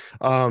Hebrews.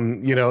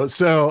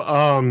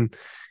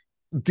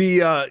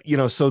 but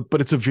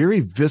it's a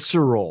very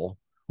visceral,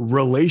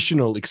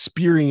 relational,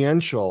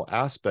 experiential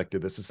aspect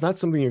of this. It's not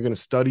something you're going to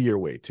study your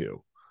way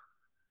to.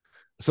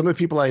 Some of the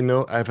people I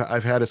know I've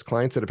had as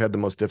clients that have had the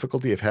most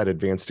difficulty have had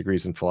advanced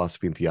degrees in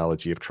philosophy and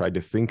theology, have tried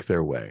to think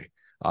their way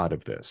out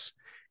of this.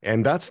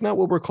 And that's not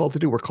what we're called to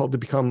do. We're called to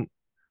become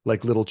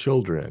like little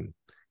children.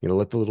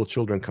 Let the little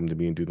children come to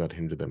me and do not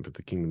hinder them, but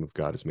the kingdom of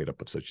God is made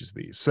up of such as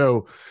these.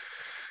 So,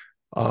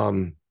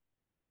 and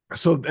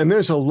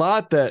there's a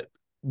lot that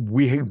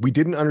we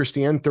didn't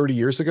understand 30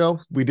 years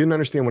ago. We didn't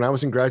understand when I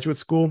was in graduate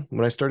school.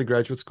 When I started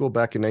graduate school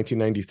back in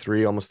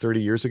 1993, almost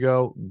 30 years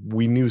ago,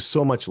 we knew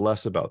so much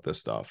less about this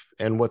stuff.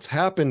 And what's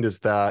happened is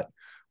that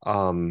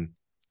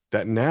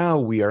that now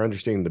we are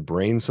understanding the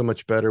brain so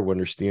much better. We're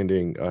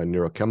understanding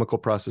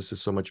neurochemical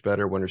processes so much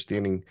better. We're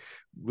understanding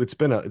it's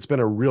been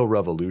a real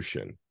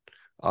revolution.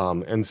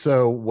 And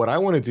so what I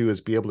want to do is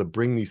be able to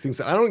bring these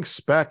things. I don't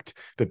expect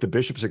that the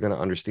bishops are going to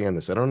understand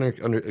this. I don't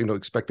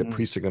expect that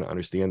priests are going to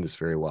understand this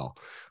very well.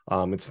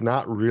 It's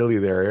not really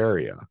their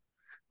area.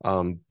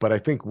 But I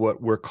think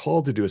what we're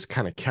called to do is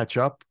kind of catch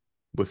up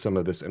with some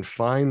of this and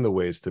find the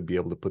ways to be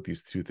able to put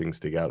these two things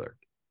together.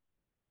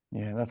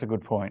 Yeah, that's a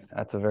good point.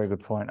 That's a very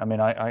good point. I mean,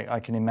 I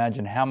can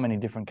imagine how many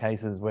different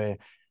cases where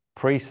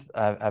priests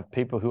have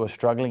people who are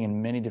struggling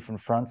in many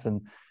different fronts, and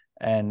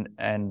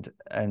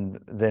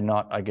they're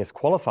not, I guess,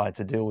 qualified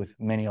to deal with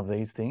many of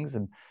these things.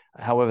 And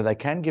however, they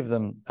can give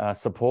them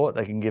support,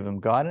 they can give them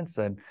guidance,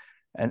 and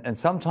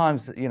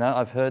sometimes,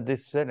 I've heard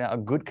this, a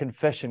good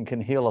confession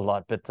can heal a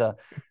lot, but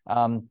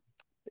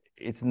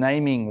it's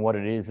naming what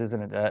it is,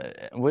 isn't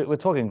it? We're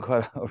talking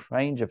quite a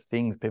range of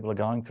things people are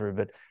going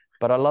through,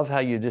 but I love how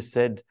you just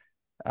said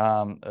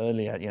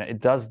earlier, it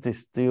does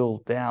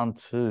distill down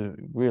to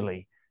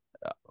really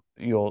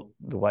the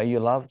way you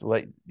loved.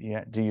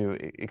 Do you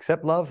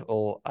accept love,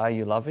 or are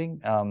you loving?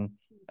 And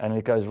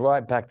it goes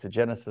right back to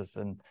Genesis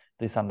and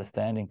this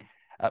understanding.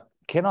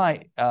 Can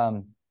I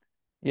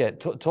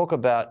talk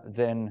about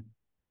then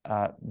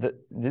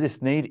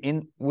this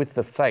need with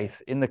the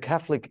faith in the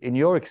Catholic, in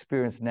your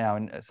experience now,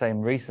 in say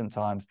in recent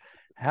times,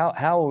 how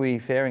are we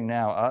faring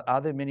now? Are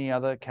there many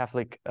other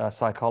Catholic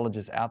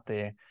psychologists out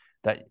there?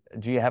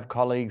 Do you have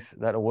colleagues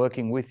that are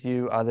working with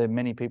you? Are there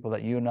many people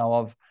that you know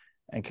of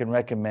and can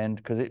recommend?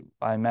 Because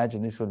I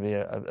imagine this would be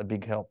a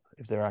big help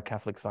if there are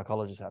Catholic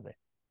psychologists out there.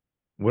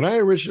 When I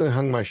originally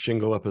hung my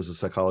shingle up as a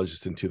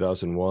psychologist in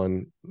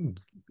 2001,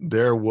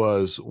 there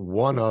was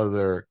one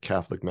other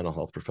Catholic mental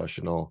health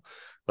professional,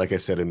 like I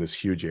said, in this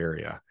huge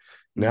area.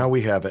 Now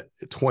we have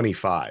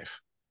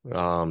 25.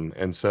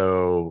 And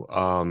so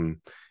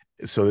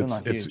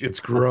it's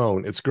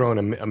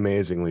grown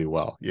amazingly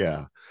well.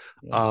 Yeah.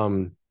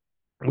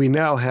 We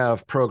now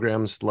have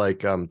programs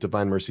like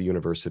Divine Mercy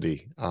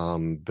University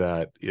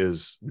that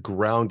is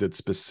grounded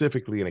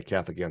specifically in a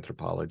Catholic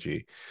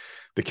anthropology.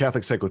 The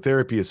Catholic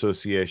Psychotherapy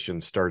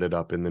Association started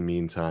up in the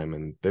meantime,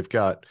 and they've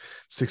got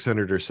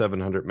 600 or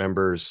 700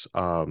 members,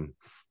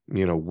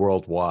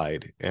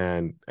 worldwide,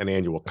 and an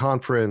annual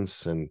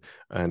conference and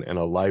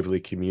a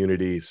lively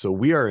community. So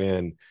we are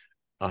in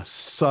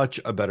such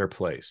a better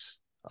place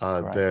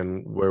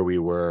than where we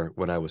were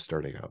when I was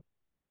starting out.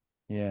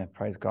 Yeah,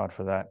 praise God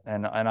for that.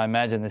 And I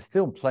imagine there's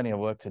still plenty of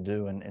work to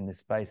do in this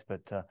space,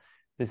 but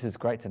this is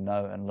great to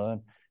know and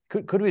learn.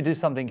 Could we do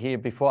something here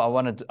before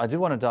I do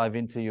want to dive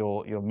into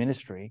your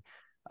ministry,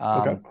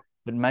 okay.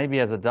 But maybe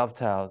as a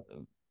dovetail,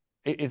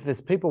 if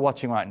there's people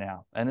watching right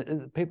now,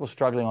 and people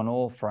struggling on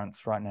all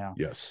fronts right now,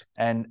 yes,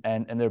 and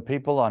there are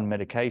people on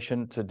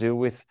medication to deal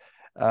with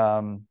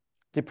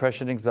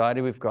depression,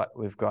 anxiety. We've got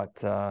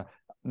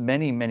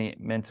many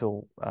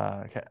mental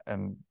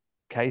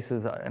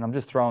cases, and I'm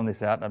just throwing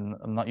this out. I'm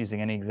not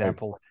using any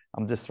example.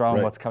 I'm just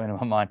throwing what's coming to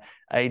my mind.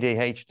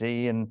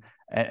 ADHD and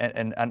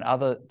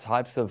other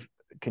types of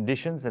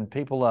conditions, and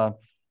people are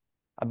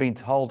being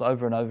told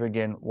over and over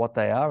again what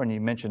they are. And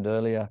you mentioned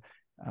earlier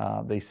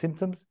these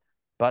symptoms,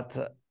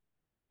 but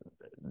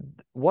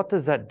what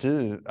does that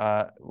do?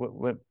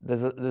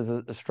 There's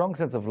a strong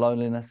sense of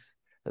loneliness.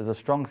 There's a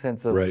strong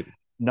sense of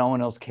no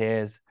one else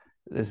cares.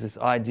 There's this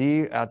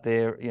idea out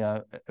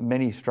there,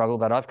 many struggle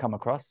that I've come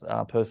across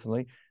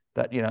personally,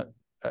 that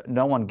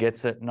no one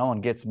gets it, no one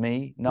gets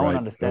me, no one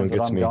understands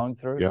what I'm going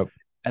through. Yep.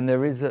 And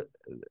there is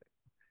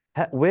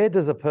where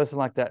does a person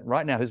like that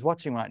right now, who's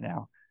watching right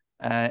now,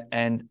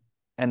 and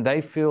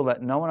they feel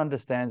that no one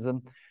understands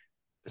them,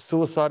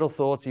 suicidal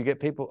thoughts, you get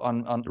people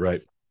on where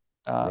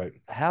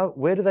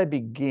do they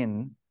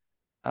begin,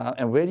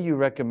 and where do you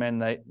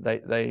recommend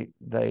they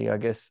I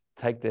guess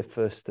take their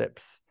first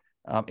steps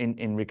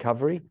in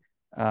recovery?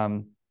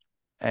 And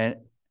on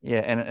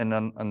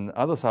the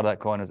other side of that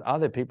coin are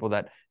there people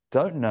that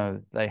don't know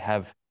they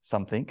have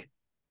something,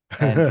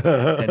 and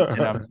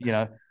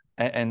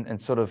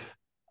sort of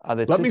are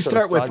there? Let me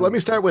start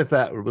with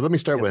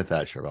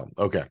that, Charbel.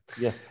 Okay.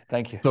 Yes,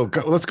 thank you. So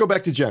let's go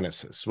back to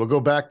Genesis. We'll go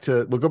back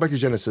to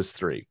Genesis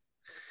 3.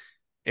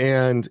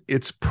 And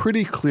it's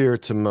pretty clear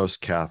to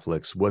most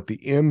Catholics what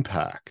the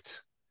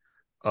impact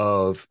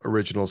of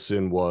original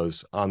sin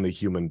was on the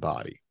human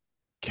body.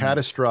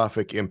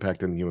 catastrophic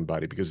impact on the human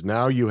body, because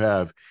now you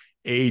have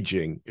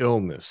aging,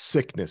 illness,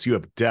 sickness, you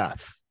have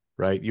death,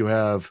 right? You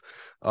have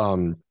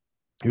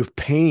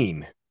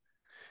pain,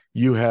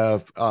 you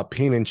have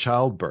pain in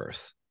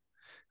childbirth.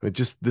 It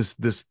just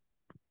this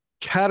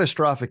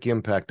catastrophic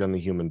impact on the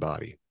human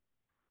body.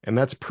 And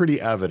that's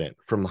pretty evident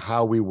from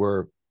how we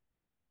were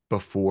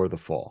before the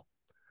fall.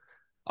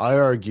 I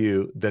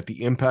argue that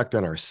the impact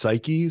on our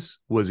psyches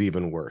was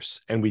even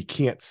worse, and we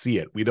can't see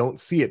it. We don't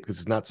see it because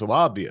it's not so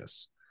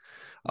obvious.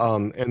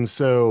 And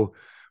so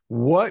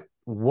what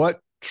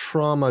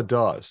trauma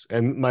does,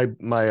 and my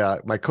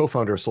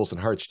co-founder of Souls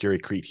and Hearts, Jerry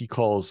Crete, he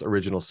calls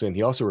original sin,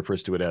 he also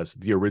refers to it as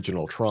the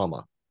original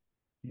trauma.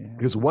 Yeah.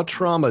 Because what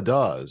trauma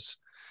does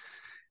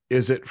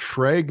is it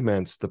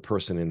fragments the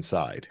person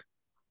inside.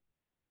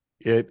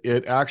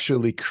 It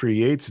actually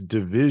creates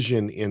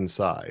division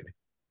inside,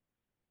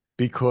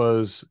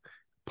 because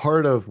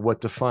part of what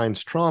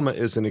defines trauma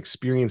is an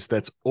experience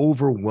that's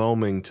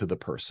overwhelming to the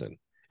person.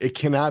 It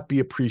cannot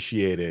be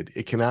appreciated.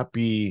 It cannot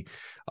be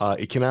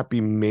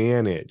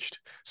managed.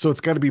 So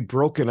it's got to be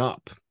broken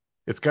up.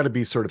 It's got to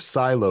be sort of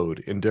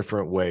siloed in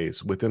different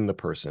ways within the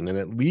person, and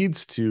it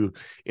leads to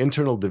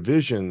internal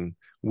division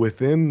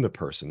within the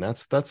person.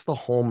 That's the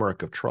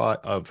hallmark of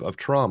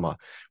trauma,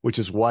 which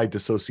is why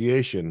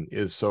dissociation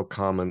is so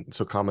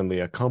commonly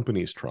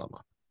accompanies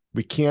trauma.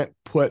 We can't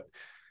put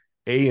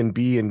A and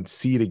B and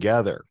C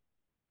together.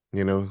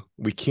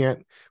 We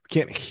can't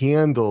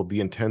handle the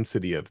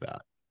intensity of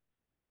that.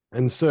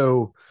 And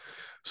so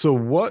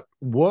what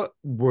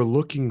we're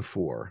looking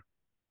for,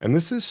 and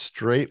this is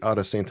straight out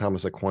of St.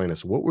 Thomas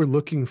Aquinas, what we're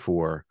looking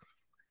for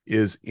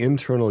is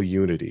internal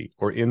unity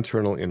or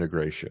internal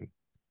integration.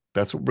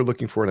 That's what we're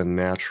looking for in a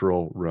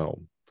natural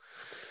realm.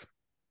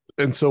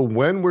 And so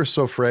when we're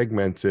so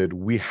fragmented,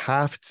 we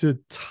have to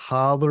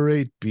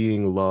tolerate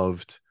being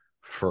loved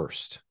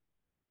first.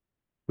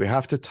 We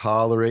have to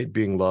tolerate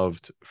being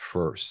loved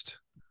first.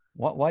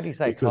 Why do you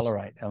say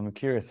tolerate? I'm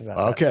curious about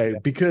that. Okay,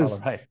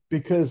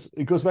 because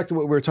it goes back to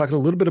what we were talking a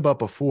little bit about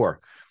before.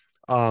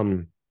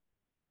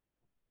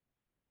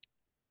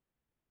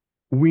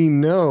 We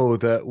know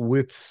that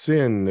with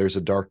sin, there's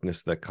a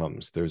darkness that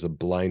comes. There's a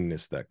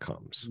blindness that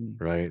comes,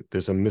 right?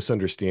 There's a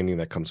misunderstanding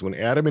that comes. When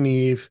Adam and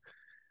Eve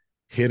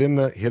hid in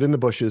the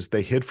bushes,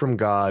 they hid from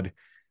God.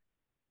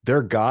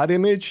 Their God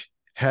image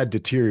had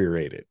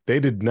deteriorated. They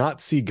did not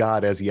see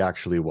God as he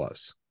actually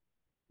was.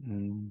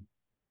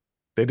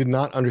 They did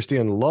not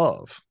understand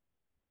love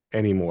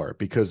anymore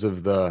because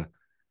of the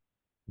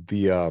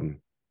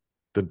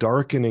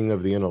darkening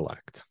of the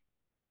intellect.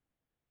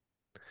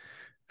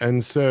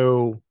 And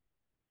so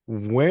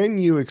when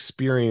you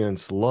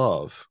experience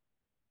love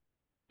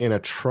in a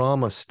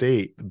trauma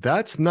state,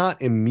 that's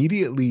not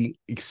immediately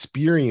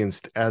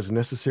experienced as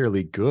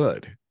necessarily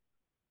good.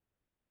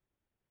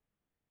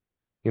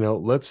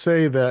 Let's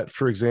say that,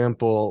 for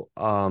example,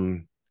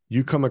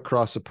 you come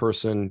across a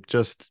person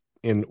just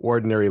in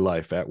ordinary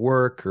life at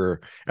work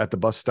or at the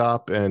bus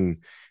stop, and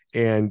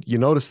you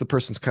notice the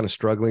person's kind of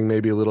struggling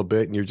maybe a little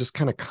bit, and you're just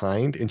kind of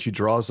kind, and she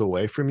draws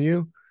away from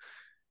you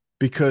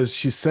because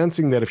she's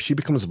sensing that if she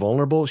becomes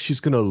vulnerable, she's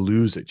going to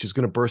lose it. She's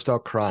going to burst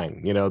out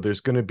crying.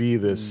 There's going to be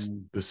a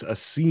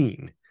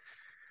scene.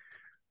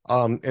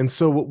 And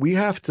so what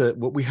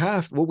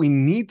we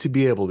need to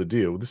be able to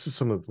do, this is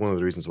one of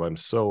the reasons why I'm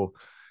so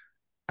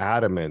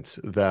adamant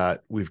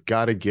that we've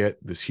got to get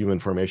this human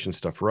formation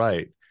stuff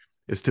right,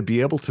 is to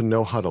be able to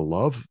know how to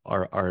love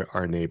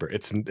our neighbor.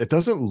 It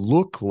doesn't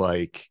look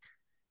like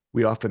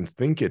we often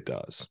think it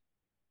does.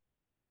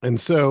 And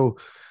so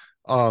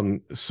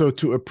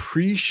to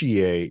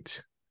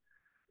appreciate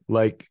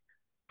like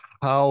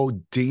how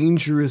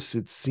dangerous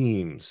it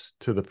seems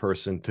to the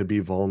person to be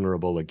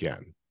vulnerable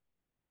again.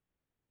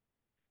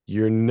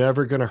 You're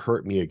never going to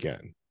hurt me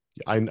again.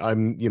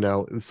 I'm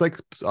it's like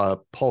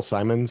Paul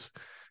Simon's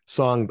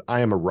song,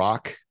 I am a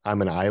rock,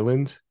 I'm an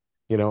island.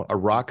 A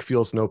rock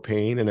feels no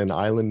pain and an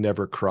island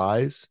never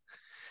cries.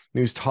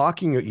 And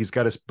he's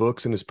got his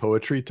books and his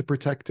poetry to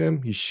protect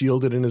him. He's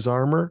shielded in his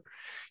armor.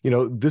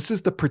 This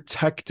is the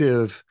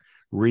protective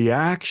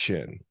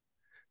reaction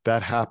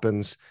that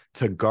happens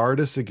to guard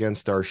us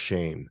against our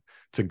shame,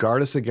 to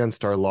guard us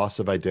against our loss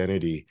of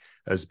identity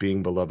as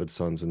being beloved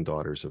sons and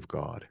daughters of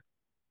God.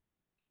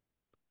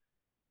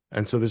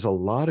 And so there's a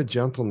lot of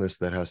gentleness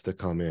that has to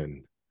come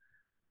in,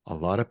 a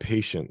lot of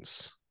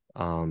patience.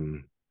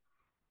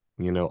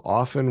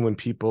 Often when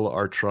people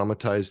are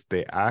traumatized,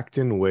 they act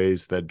in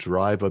ways that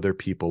drive other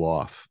people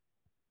off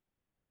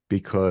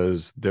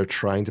because they're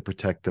trying to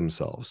protect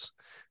themselves.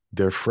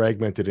 They're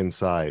fragmented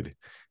inside.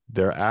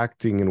 They're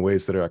acting in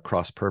ways that are at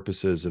cross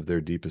purposes of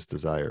their deepest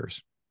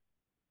desires.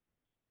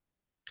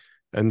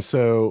 And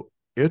so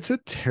it's a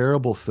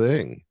terrible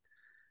thing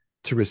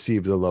to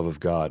receive the love of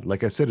God.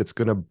 Like I said, it's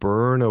going to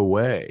burn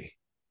away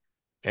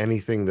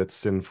anything that's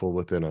sinful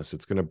within us.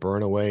 It's going to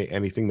burn away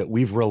anything that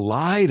we've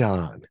relied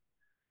on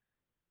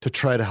to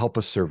try to help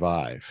us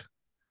survive.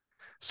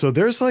 So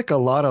there's like a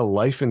lot of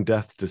life and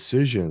death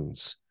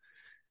decisions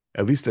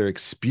at least they're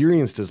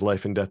experienced as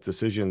life and death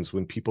decisions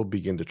when people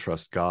begin to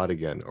trust God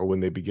again, or when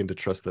they begin to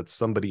trust that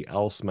somebody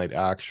else might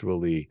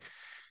actually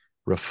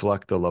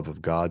reflect the love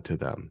of God to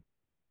them.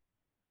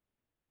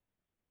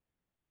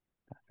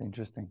 That's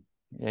interesting.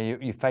 Yeah,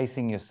 you're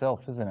facing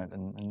yourself, isn't it?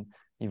 And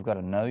you've got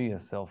to know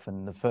yourself.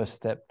 And the first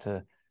step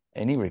to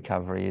any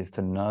recovery is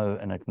to know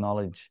and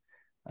acknowledge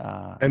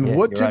And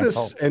what your do own this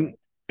fault.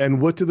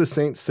 and what do the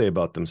saints say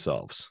about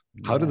themselves?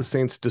 How do Yeah, the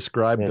saints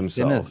describe they're sinners,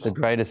 themselves? the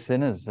greatest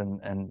sinners,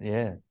 and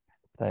yeah,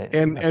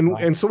 And that's and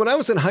right. and so when I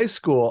was in high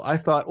school, I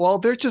thought, well,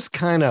 they're just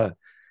kind of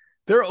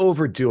they're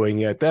overdoing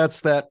it.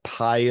 That's that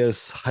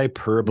pious Yeah,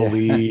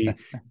 hyperbole.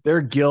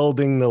 They're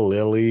gilding the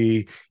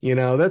lily.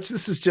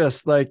 This is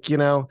just like,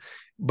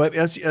 but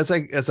as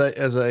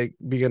I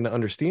begin to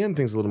understand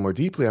things a little more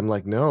deeply, I'm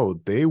like, no,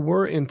 they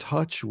were in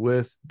touch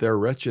with their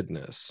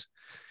wretchedness.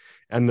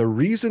 And the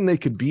reason they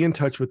could be in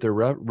touch with their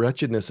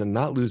wretchedness and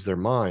not lose their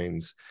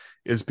minds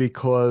is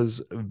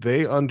because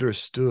they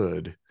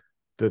understood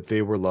that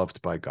they were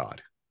loved by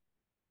God.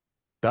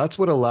 That's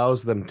what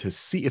allows them to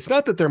see. It's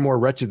not that they're more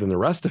wretched than the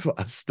rest of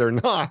us. They're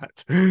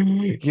not,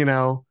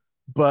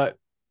 but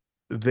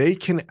they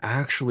can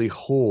actually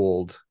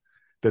hold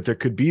that there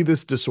could be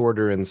this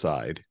disorder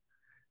inside.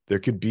 There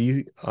could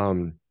be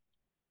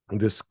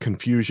this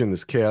confusion,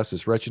 this chaos,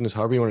 this wretchedness,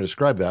 however you want to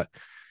describe that.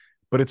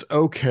 But it's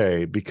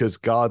okay because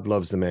God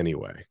loves them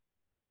anyway.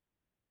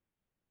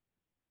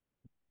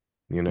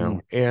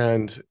 Mm.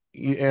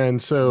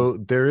 And so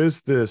there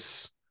is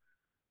this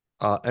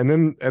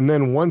and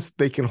then once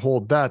they can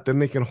hold that, then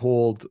they can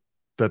hold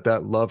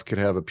that love could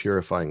have a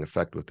purifying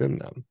effect within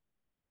them,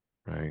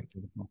 right?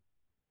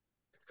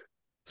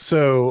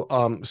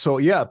 So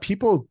yeah,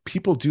 people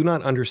do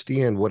not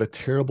understand what a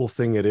terrible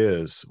thing it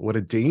is, what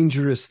a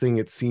dangerous thing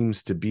it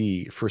seems to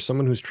be for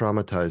someone who's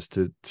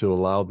traumatized to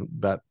allow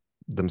that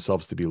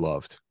themselves to be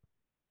loved.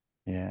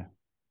 Yeah,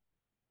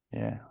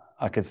 yeah.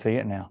 I could see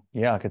it now.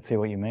 Yeah, I could see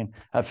what you mean.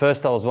 At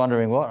first, I was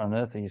wondering, what on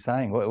earth are you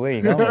saying? Where are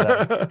you going with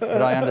that?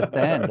 But I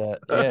understand.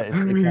 Yeah, it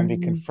can be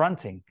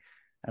confronting,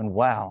 and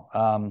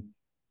wow.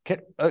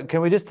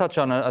 Can we just touch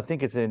on it? I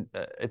think it's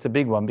a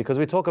big one because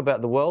we talk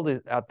about the world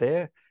out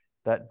there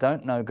that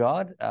don't know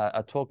God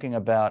are talking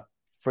about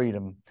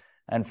freedom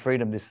and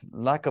freedom, this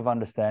lack of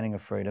understanding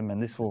of freedom,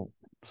 and this will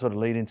sort of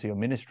lead into your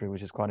ministry,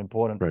 which is quite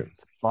important Right.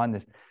 to find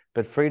this.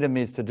 But freedom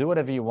is to do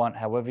whatever you want,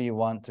 however you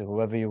want, to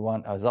whoever you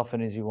want, as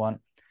often as you want,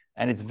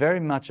 and it's very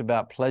much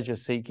about pleasure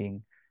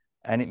seeking,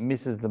 and it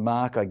misses the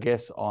mark, I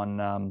guess,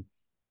 on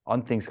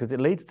things because it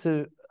leads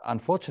to,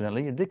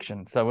 unfortunately,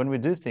 addiction. So when we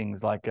do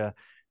things like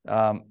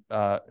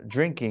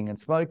drinking and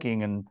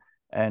smoking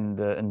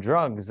and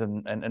drugs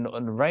and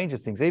a range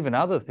of things, even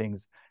other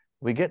things,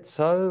 we get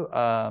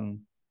so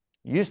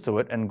used to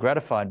it and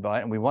gratified by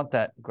it, and we want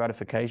that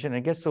gratification. And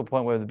it gets to a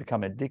point where we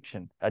become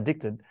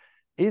addicted.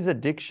 Is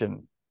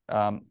addiction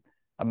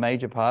a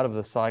major part of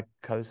the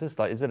psychosis?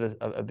 Like, is it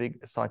a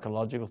big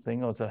psychological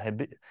thing, or is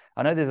it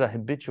I know there's a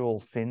habitual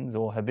sins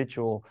or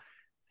habitual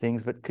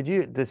things, but could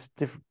you just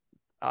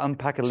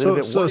unpack it a little So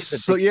bit? so What is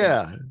so addiction?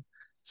 yeah.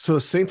 So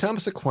St.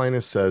 Thomas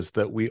Aquinas says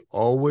that we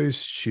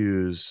always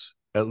choose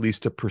at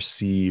least a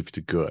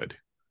perceived good.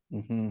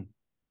 Mm-hmm.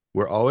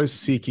 We're always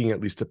seeking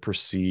at least a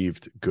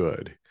perceived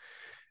good.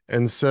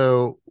 And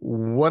so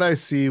what I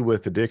see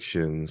with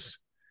addictions,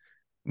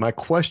 my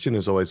question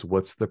is always,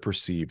 what's the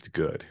perceived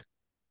good?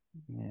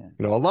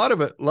 Yeah. A lot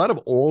of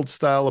old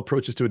style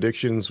approaches to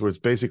addictions was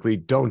basically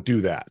don't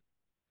do that.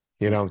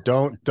 Yeah.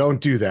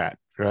 Don't do that.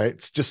 Right.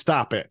 Just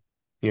stop it.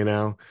 You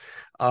know,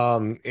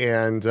 um,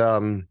 and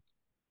um,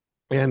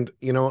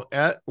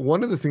 at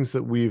one of the things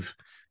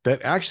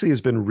that actually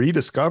has been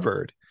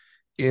rediscovered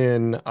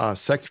in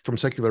from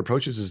secular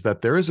approaches is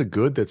that there is a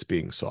good that's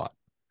being sought.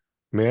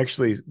 I mean,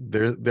 actually,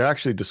 they're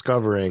actually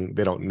discovering,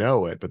 they don't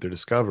know it, but they're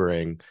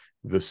discovering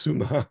the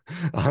summa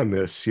on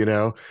this,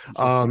 Interesting.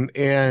 Yeah.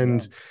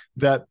 and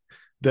that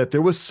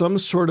there was some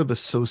sort of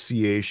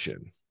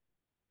association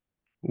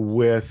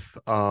with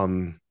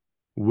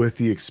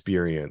the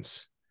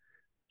experience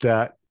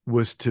that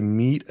was to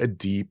meet a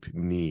deep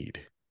need.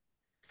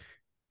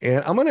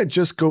 And I'm going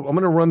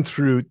to run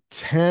through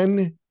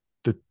 10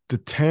 the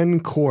 10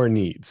 core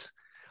needs.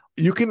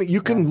 You Okay.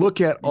 can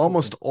look at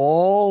almost Interesting.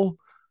 all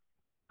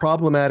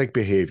problematic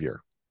behavior,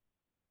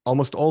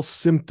 almost all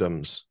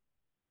symptoms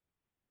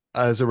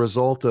as a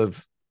result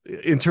of,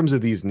 in terms of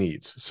these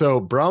needs.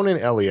 So Brown and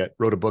Elliott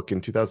wrote a book in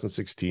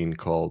 2016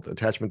 called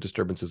Attachment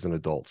Disturbances in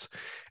Adults,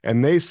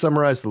 and they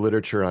summarized the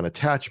literature on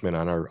attachment,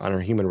 on our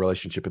human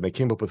relationship, and they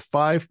came up with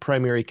 5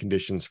 primary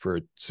conditions for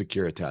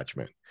secure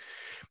attachment.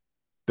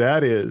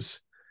 That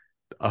is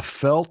a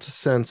felt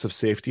sense of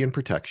safety and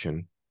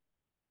protection.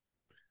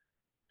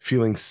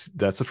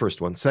 That's the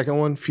first one. Second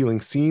one, feeling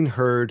seen,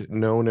 heard,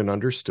 known, and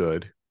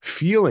understood.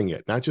 Feeling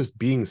it, not just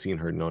being seen,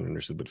 heard, known, and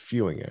understood, but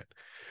feeling it.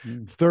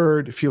 Mm.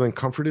 Third, feeling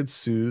comforted,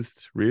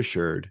 soothed,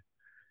 reassured.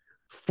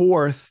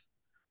 Fourth,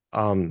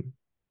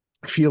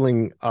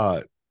 feeling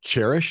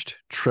cherished,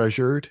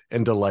 treasured,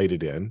 and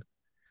delighted in.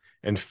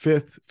 And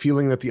fifth,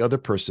 feeling that the other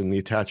person, the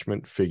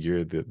attachment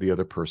figure, the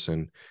other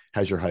person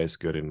has your highest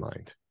good in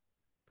mind.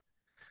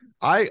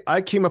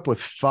 I came up with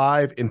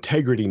 5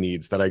 integrity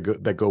needs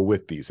that go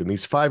with these. And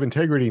these 5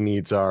 integrity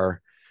needs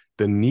are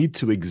the need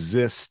to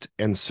exist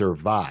and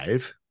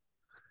survive,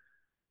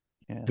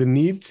 the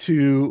need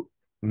to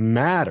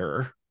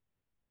matter,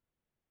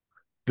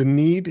 the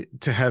need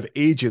to have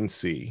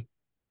agency,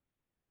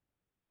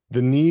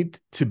 the need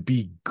to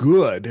be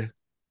good,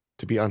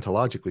 to be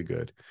ontologically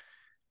good,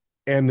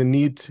 and the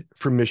need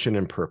for mission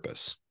and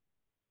purpose.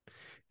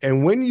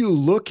 And when you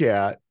look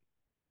at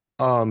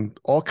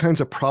all kinds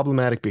of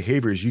problematic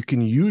behaviors, you can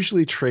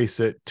usually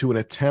trace it to an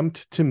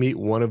attempt to meet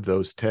one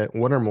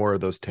or more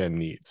of those 10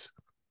 needs.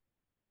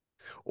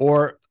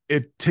 Or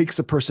it takes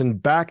a person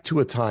back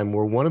to a time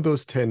where one of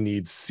those 10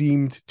 needs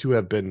seemed to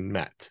have been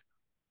met.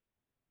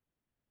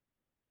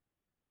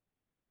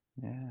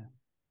 Yeah.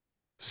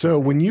 So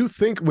when you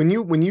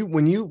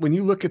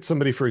look at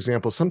somebody, for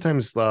example,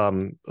 sometimes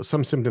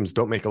some symptoms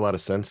don't make a lot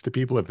of sense to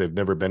people if they've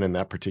never been in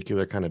that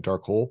particular kind of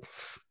dark hole,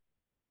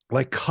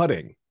 like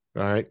cutting.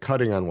 All right,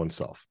 cutting on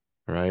oneself.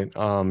 All right.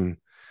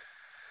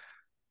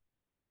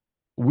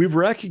 We've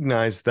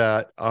recognized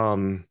that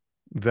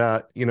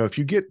if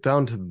you get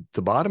down to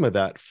the bottom of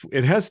that,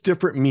 it has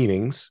different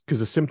meanings because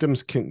the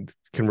symptoms can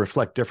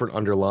reflect different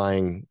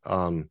underlying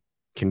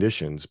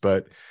conditions.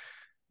 But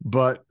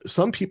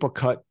some people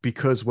cut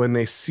because when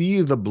they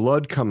see the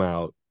blood come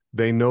out,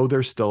 they know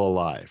they're still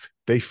alive.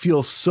 They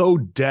feel so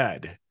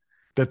dead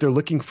that they're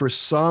looking for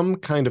some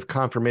kind of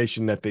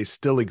confirmation that they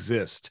still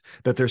exist,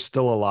 that they're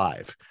still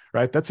alive,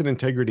 right? That's an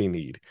integrity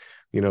need,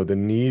 the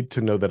need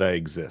to know that I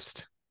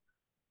exist.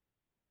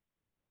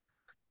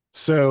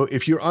 So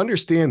if you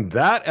understand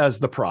that as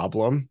the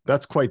problem,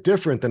 that's quite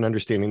different than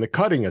understanding the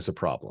cutting as a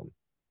problem.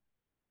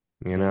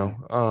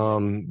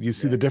 You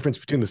see the difference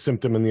between the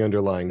symptom and the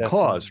underlying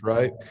cause,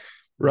 right?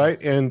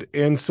 Right.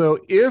 And so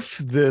if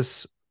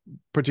this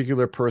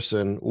particular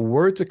person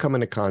were to come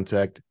into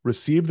contact,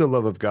 receive the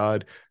love of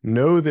God,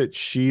 know that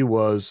she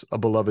was a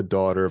beloved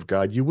daughter of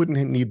God, you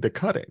wouldn't need the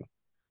cutting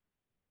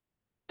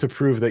to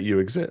prove that you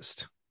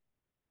exist.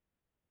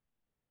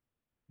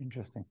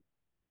 Interesting.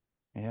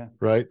 Yeah.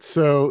 Right.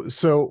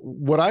 So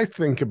what I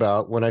think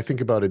about when I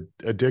think about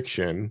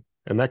addiction,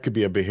 and that could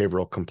be a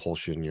behavioral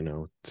compulsion,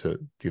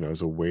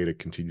 as a way to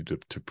continue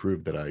to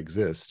prove that I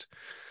exist,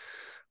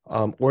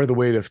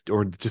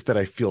 or just that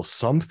I feel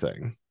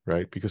something,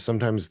 right? Because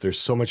sometimes there's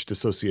so much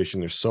dissociation,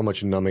 there's so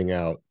much numbing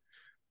out.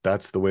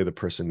 That's the way the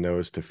person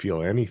knows to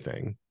feel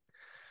anything.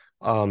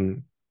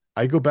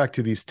 I go back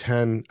to these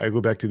 10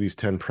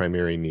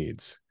 primary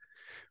needs.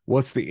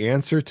 What's the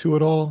answer to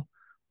it all?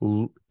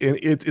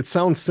 It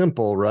sounds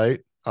simple,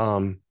 right?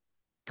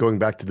 Going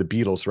back to the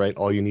Beatles, right?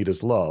 All you need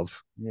is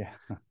love. Yeah.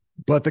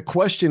 But the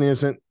question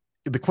is,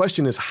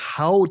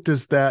 how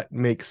does that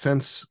make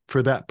sense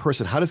for that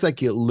person? How does that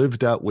get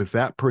lived out with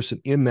that person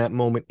in that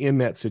moment, in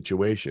that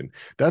situation?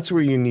 That's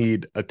where you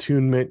need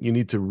attunement. You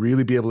need to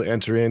really be able to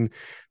enter in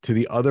to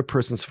the other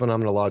person's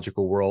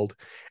phenomenological world.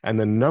 And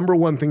the number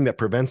one thing that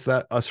prevents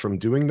us from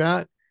doing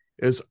that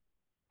is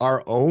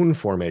our own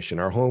formation,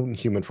 our own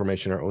human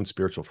formation, our own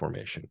spiritual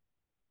formation.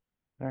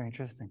 Very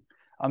interesting.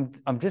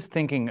 I'm just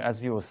thinking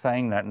as you were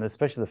saying that, and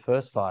especially the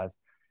first 5,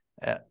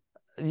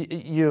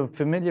 you're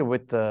familiar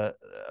with the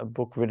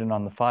book written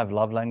on the 5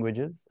 love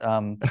languages,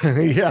 and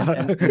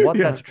what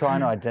that's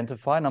trying to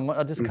identify. And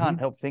I just can't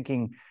help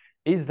thinking,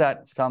 is there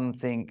some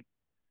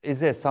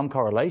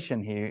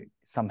correlation here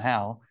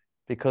somehow?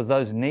 Because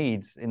those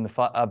needs in the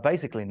are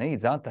basically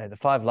needs, aren't they? The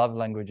 5 love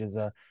languages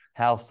are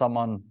how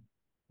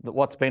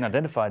what's been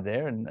identified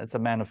there, and it's a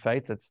man of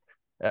faith. It's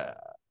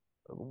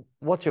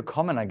what's your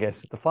comment, I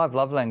guess, the 5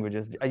 love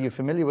languages? Are you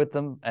familiar with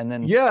them? And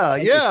then I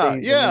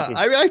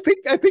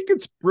think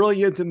it's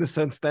brilliant in the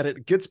sense that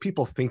it gets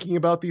people thinking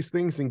about these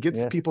things and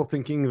gets people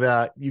thinking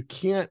that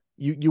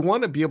you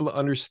want to be able to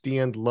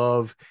understand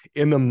love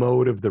in the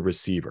mode of the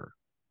receiver,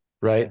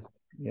 right?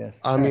 Yes.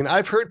 I mean,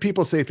 I've heard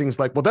people say things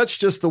like, well, that's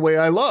just the way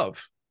I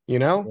love,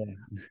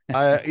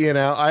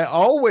 I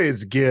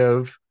always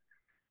give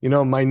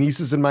my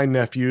nieces and my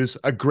nephews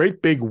a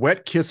great big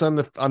wet kiss on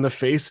the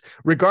face,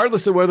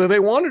 regardless of whether they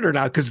want it or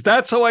not, because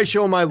that's how I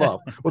show my love.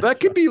 Well, that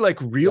could be like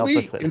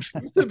really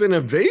intrusive and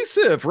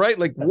invasive, right?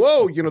 Like,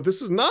 whoa,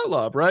 this is not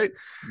love, right?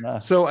 No.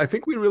 So I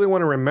think we really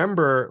want to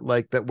remember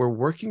that we're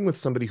working with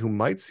somebody who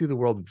might see the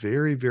world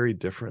very, very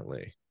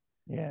differently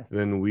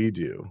than we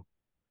do.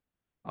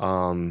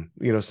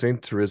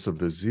 Saint Teresa of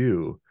the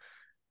Zoo,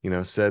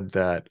 said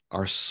that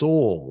our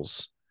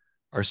souls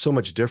are so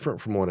much different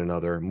from one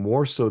another,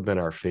 more so than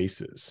our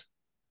faces,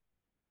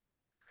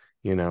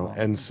 wow.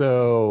 And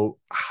so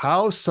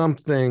how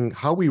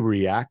we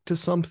react to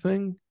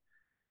something,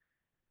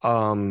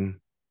 is,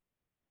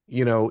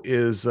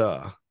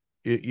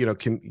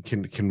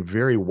 can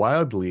vary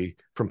wildly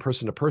from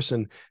person to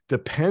person,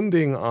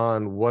 depending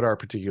on what our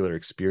particular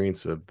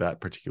experience of that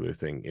particular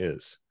thing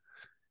is,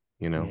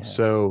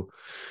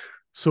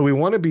 So we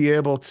want to be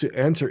able to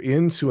enter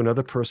into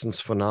another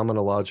person's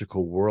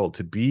phenomenological world,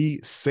 to be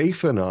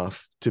safe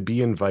enough to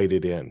be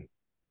invited in.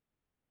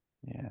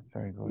 Yeah,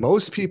 very good.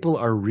 Most people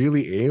are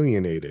really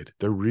alienated.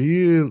 They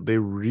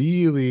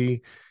really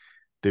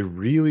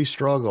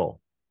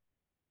struggle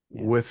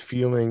with Yes.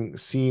 feeling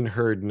seen,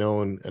 heard,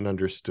 known, and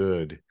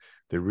understood.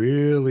 They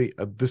really,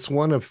 this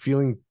one of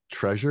feeling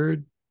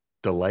treasured,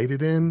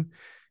 delighted in.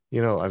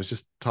 You know, I was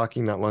just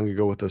talking not long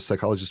ago with a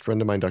psychologist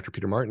friend of mine, Dr.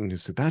 Peter Martin, who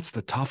said that's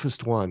the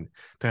toughest one,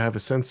 to have a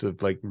sense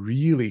of like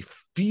really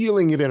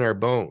feeling it in our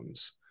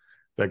bones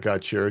that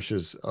God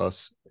cherishes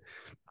us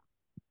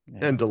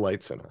and Yes.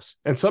 delights in us.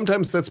 And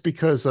sometimes that's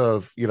because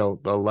of, you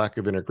know, the lack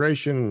of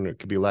integration. It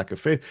could be lack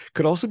of faith. It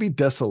could also be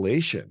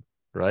desolation,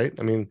 right?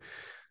 I mean,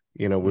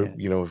 you know, we're, Yeah.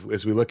 you know,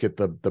 as we look at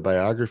the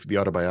biography, the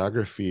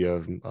autobiography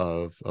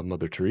of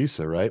Mother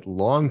Teresa, right?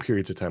 Long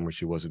periods of time where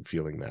she wasn't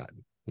feeling that,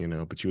 you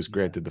know, but she was Yeah.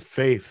 granted the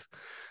faith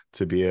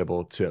to be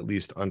able to at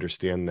least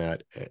understand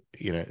that,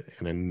 you know,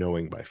 in a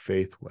knowing by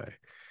faith way.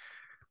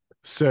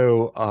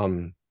 So,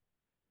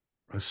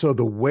 so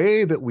the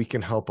way that we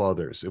can help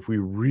others, if we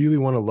really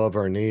want to love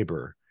our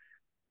neighbor,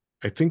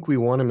 I think we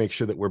want to make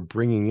sure that we're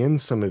bringing in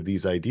some of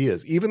these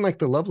ideas, even like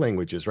the love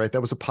languages, right? That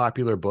was a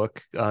popular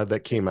book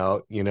that came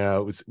out, you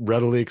know, it was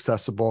readily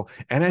accessible.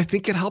 And I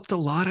think it helped a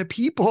lot of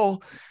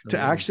people to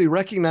Absolutely. actually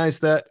recognize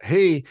that,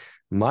 hey,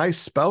 my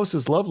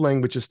spouse's love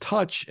language is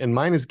touch and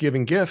mine is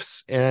giving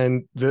gifts.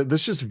 And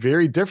this is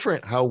very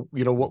different how,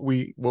 you know, what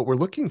we're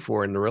looking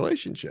for in the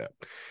relationship,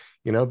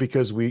 you know,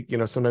 because we, you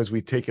know, sometimes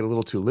we take it a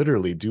little too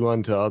literally, do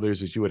unto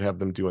others as you would have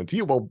them do unto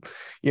you. Well,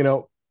 you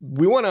know,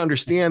 we want to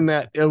understand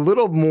that a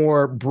little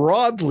more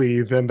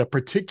broadly than the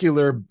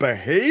particular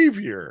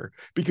behavior,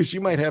 because you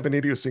might have an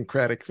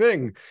idiosyncratic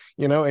thing,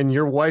 you know, and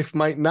your wife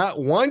might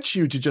not want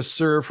you to just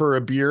serve her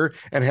a beer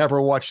and have her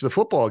watch the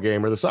football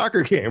game or the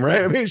soccer game,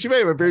 right? I mean, she may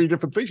have a very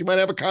different thing. She might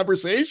have a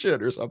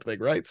conversation or something,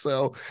 right?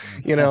 So,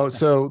 you know,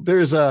 so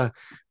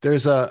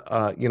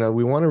you know,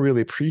 we want to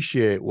really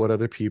appreciate what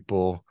other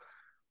people,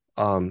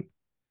 um,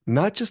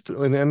 not just,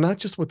 and not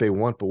just what they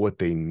want, but what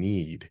they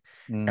need.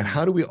 And Mm.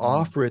 how do we Mm.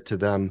 offer it to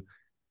them,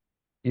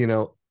 you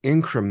know,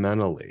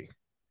 incrementally?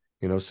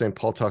 You know, St.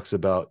 Paul talks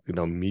about, you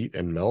know, meat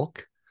and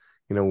milk.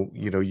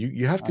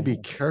 You have to I be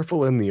know.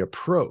 careful in the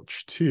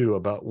approach too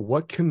about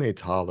what can they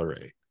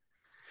tolerate.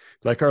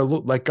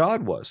 Like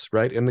God was,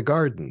 right, in the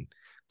garden,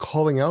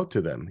 calling out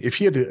to them. If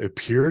he had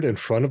appeared in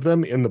front of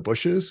them in the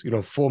bushes, you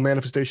know, full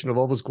manifestation of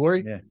all of his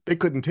glory, Yeah. they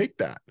couldn't take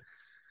that.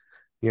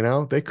 You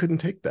know, they couldn't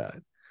take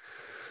that.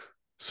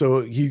 So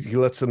he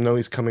lets them know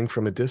he's coming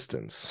from a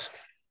distance.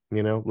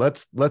 You know,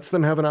 lets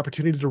them have an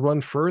opportunity to run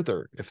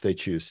further if they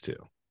choose to,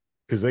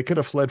 because they could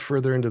have fled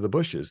further into the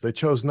bushes. They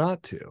chose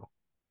not to.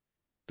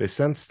 They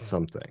sensed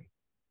something,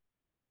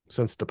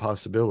 sensed a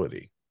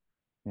possibility.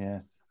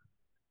 Yes.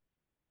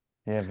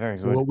 Yeah, very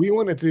So good. what we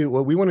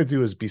want to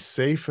do is be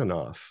safe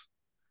enough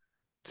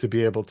to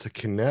be able to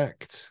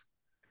connect.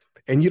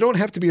 And you don't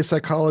have to be a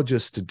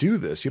psychologist to do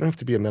this. You don't have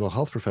to be a mental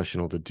health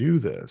professional to do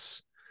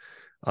this.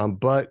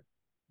 But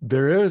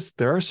there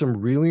are some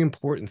really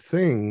important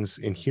things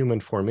in human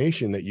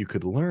formation that you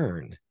could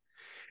learn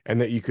and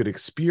that you could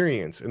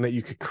experience and that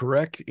you could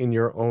correct in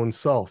your own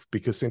self,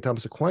 because St.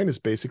 Thomas Aquinas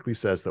basically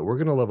says that we're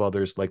going to love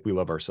others like we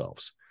love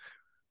ourselves.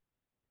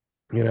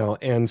 You know,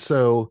 and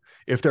so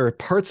if there are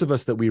parts of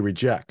us that we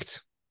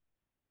reject,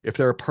 if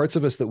there are parts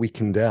of us that we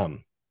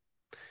condemn,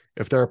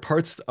 if there are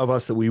parts of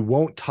us that we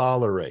won't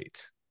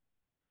tolerate,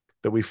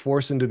 that we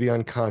force into the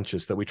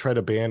unconscious, that we try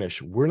to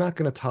banish, we're not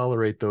going to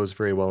tolerate those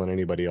very well in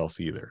anybody else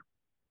either.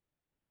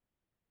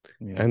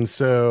 Yeah. And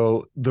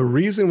so the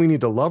reason we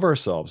need to love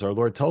ourselves, our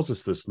Lord tells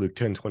us this, Luke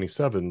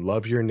 10:27,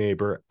 love your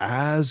neighbor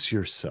as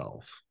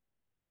yourself,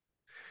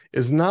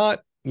 is not,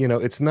 you know,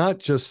 it's not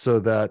just so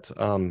that,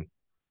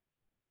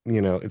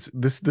 you know, it's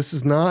this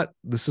is not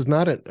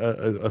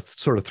a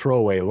sort of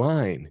throwaway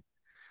line.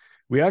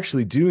 We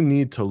actually do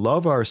need to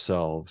love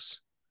ourselves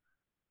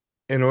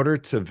in order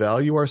to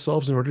value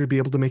ourselves, in order to be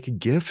able to make a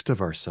gift of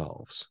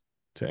ourselves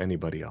to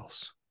anybody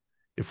else.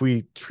 If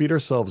we treat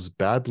ourselves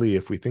badly,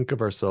 if we think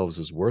of ourselves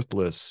as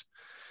worthless,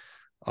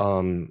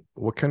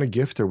 what kind of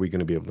gift are we going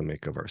to be able to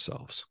make of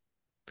ourselves?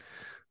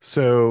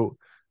 So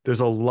there's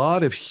a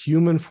lot of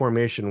human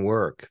formation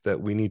work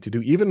that we need to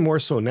do, even more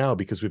so now,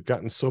 because we've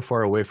gotten so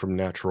far away from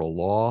natural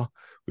law.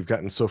 We've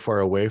gotten so far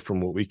away from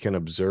what we can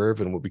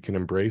observe and what we can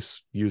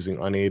embrace using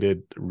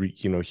unaided,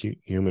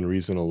 human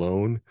reason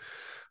alone.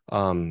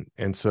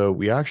 And so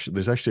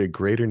there's actually a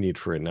greater need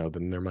for it now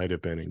than there might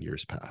have been in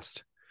years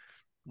past.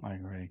 I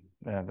agree.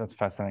 Yeah, that's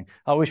fascinating.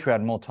 I wish we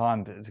had more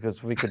time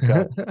because we could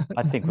go.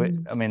 I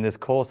mean, there's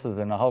courses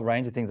and a whole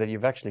range of things that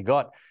you've actually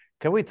got.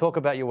 Can we talk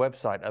about your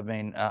website? I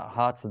mean,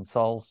 Hearts and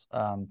Souls.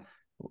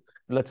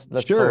 Let's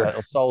talk Sure. about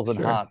or Souls and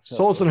Sure. Hearts.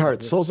 Souls and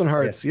hearts, souls and Yeah.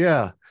 hearts.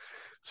 Yeah.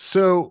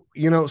 So,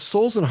 you know,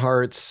 souls and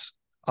hearts.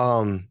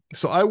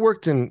 So I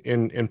worked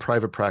in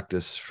private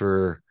practice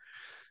for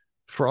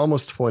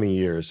almost 20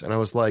 years. And I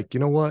was like, you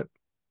know what?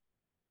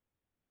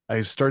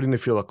 I'm starting to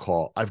feel a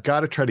call. I've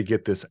got to try to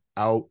get this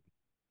out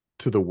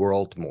to the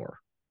world more.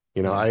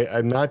 You know, Yeah.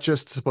 I'm not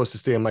just supposed to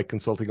stay in my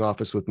consulting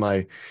office with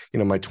my,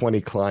 my 20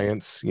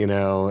 clients,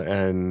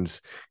 and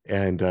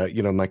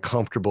my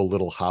comfortable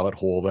little hobbit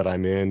hole that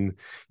I'm in,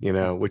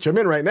 which I'm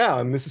in right now.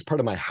 And this is part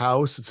of my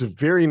house. It's a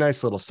very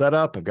nice little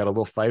setup. I've got a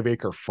little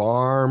 5-acre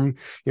farm,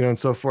 and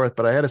so forth.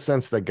 But I had a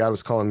sense that God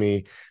was calling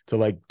me to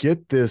like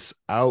get this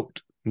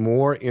out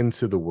more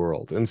into the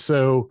world. And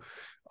so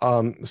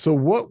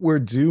what we're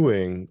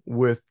doing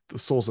with the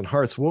Souls and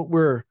Hearts, what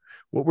we're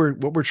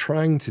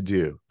trying to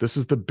do, this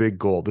is the big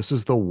goal, this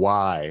is the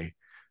why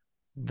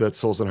that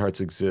Souls and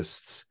Hearts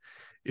exists,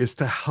 is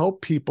to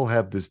help people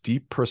have this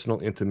deep, personal,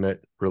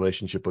 intimate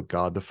relationship with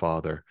God the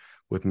Father,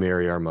 with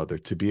Mary our mother,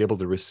 to be able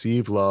to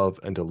receive love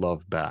and to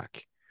love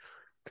back.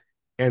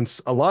 And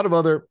a lot of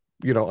other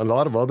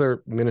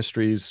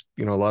ministries,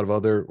 a lot of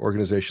other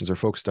organizations are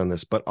focused on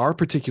this, but our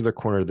particular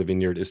corner of the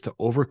vineyard is to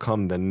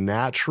overcome the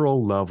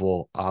natural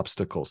level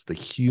obstacles, the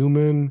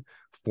human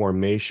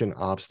formation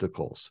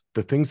obstacles,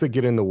 the things that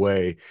get in the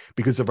way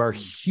because of our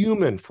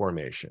human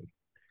formation.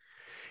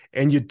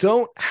 And you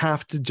don't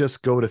have to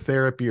just go to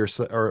therapy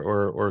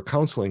or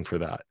counseling for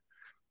that.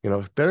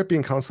 Therapy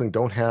and counseling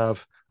don't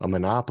have a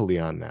monopoly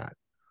on that.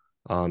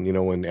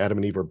 When Adam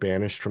and Eve were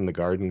banished from the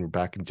garden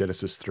back in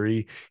Genesis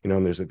 3,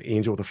 and there's an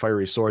angel with a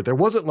fiery sword, there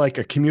wasn't like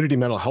a community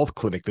mental health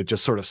clinic that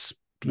just sort of,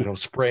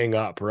 sprang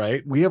up,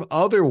 right? We have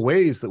other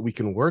ways that we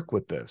can work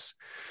with this.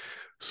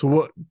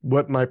 So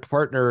what my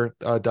partner,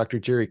 Dr.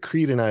 Jerry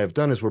Creed, and I have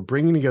done is we're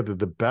bringing together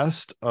the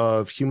best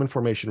of human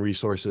formation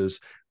resources,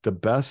 the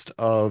best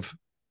of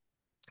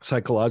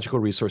psychological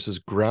resources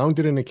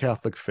grounded in a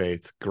Catholic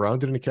faith,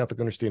 grounded in a Catholic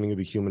understanding of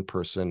the human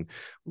person.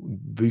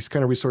 These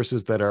kind of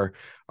resources that are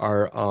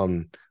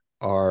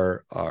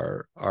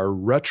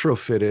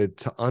retrofitted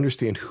to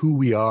understand who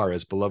we are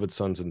as beloved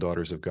sons and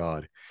daughters of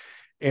God.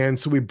 And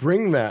so we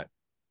bring that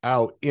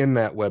out in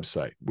that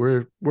website.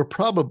 We're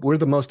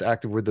the most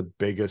active, we're the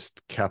biggest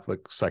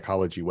Catholic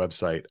psychology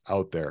website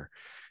out there.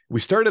 We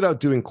started out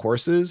doing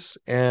courses,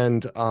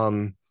 and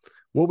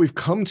what we've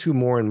come to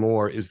more and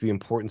more is the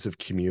importance of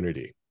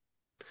community.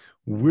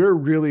 We're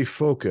really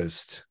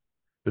focused,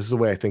 this is the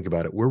way I think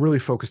about it, we're really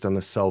focused on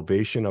the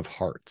salvation of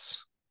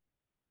hearts.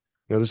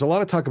 There's a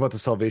lot of talk about the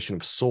salvation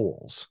of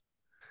souls.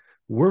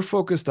 We're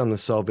focused on the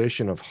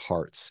salvation of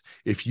hearts.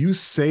 If you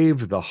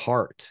save the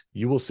heart,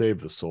 you will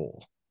save the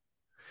soul.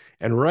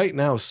 And right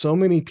now, so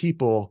many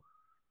people,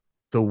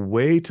 the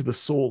way to the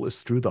soul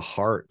is through the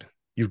heart.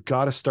 You've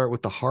got to start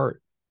with the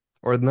heart,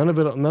 or none of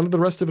the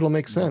rest of it will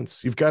make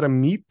sense. You've got to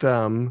meet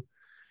them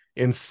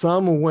in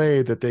some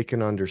way that they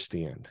can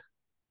understand.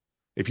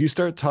 If you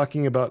start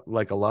talking about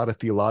like a lot of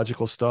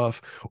theological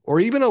stuff,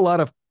 or even a lot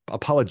of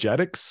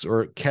apologetics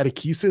or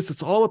catechesis,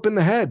 it's all up in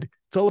the head.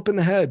 It's all up in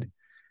the head.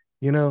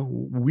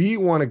 We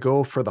want to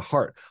go for the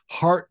heart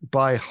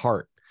by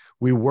heart.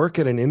 We work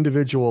at an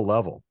individual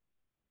level.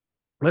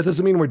 That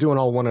doesn't mean we're doing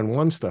all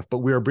one-on-one stuff, but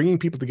we are bringing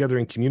people together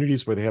in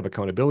communities where they have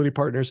accountability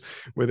partners,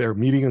 where they're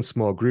meeting in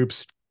small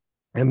groups,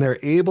 and they're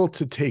able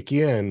to take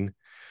in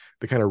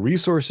the kind of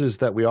resources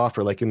that we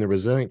offer, like in the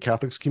Resilient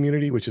Catholics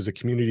community, which is a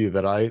community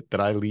that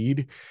I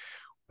lead.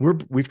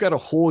 We've got a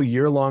whole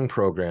year-long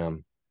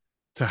program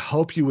to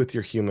help you with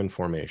your human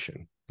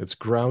formation. It's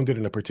grounded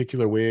in a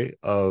particular way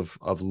of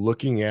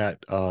looking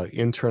at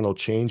internal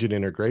change and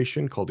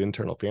integration called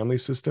internal family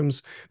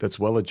systems. That's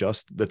well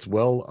adjusted. It's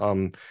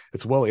well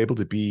able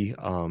to be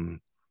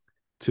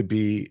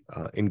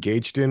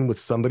engaged in with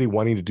somebody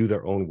wanting to do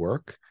their own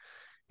work.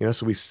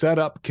 So we set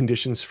up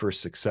conditions for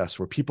success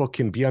where people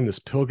can be on this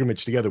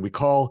pilgrimage together. We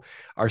call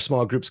our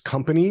small groups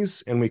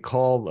companies, and we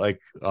call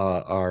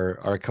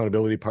our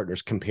accountability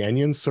partners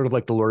companions, sort of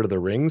like the Lord of the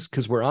Rings,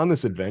 because we're on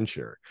this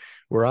adventure.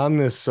 We're on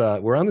this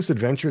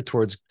adventure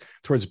towards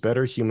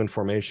better human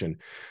formation.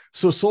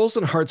 So Souls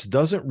and Hearts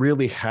doesn't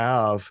really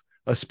have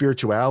a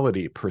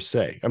spirituality per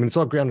se. I mean, it's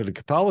all grounded in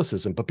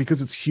Catholicism, but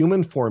because it's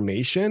human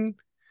formation,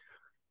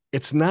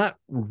 it's not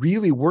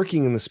really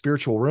working in the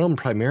spiritual realm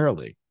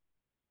primarily.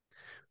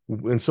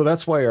 And so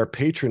that's why our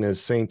patron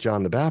is St.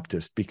 John the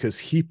Baptist, because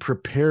he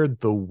prepared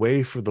the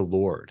way for the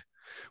Lord.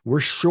 We're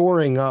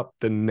shoring up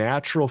the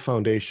natural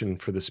foundation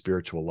for the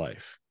spiritual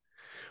life.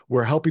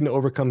 We're helping to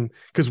overcome,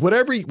 because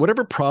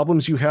whatever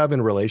problems you have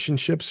in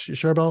relationships,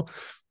 Charbel,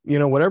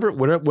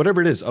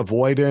 whatever it is,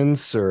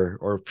 avoidance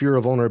or fear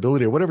of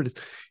vulnerability or whatever it is,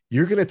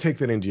 you're going to take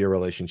that into your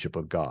relationship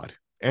with God.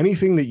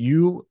 Anything that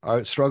you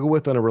struggle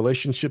with on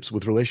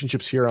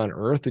relationships here on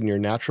earth in your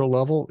natural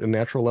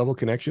level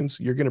connections,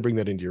 you're going to bring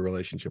that into your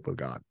relationship with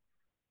God.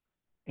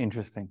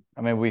 Interesting.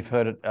 I mean, we've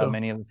heard it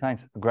many of the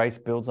saints. Grace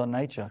builds on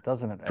nature,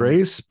 doesn't it?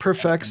 Grace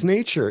perfects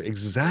nature.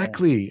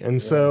 Exactly. Yeah.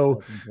 And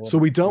so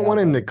we don't want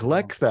to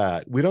neglect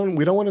that. We don't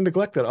want to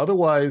neglect that.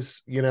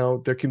 Otherwise,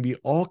 there can be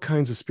all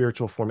kinds of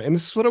spiritual form. And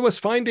this is what I was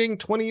finding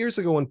 20 years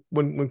ago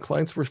when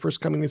clients were first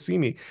coming to see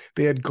me.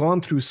 They had gone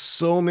through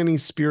so many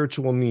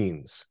spiritual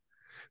means.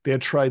 They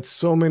had tried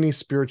so many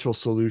spiritual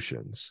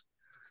solutions.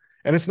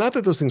 And it's not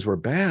that those things were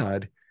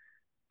bad,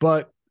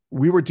 but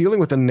we were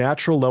dealing with a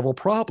natural level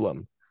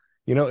problem.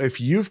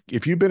 If you've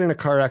been in a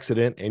car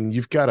accident and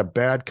you've got a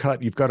bad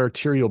cut, you've got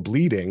arterial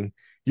bleeding,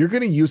 you're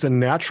going to use a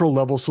natural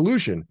level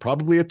solution,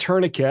 probably a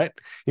tourniquet,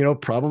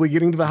 probably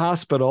getting to the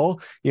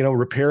hospital,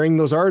 repairing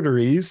those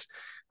arteries,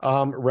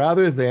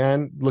 rather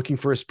than looking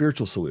for a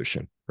spiritual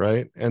solution,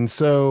 right? And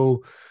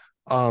so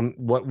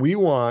what we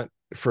want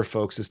for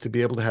folks is to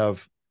be able to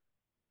have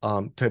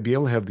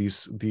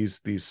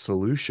these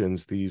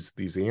solutions,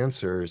 these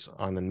answers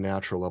on the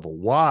natural level.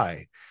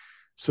 Why?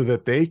 So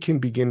that they can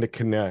begin to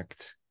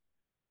connect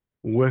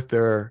with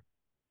their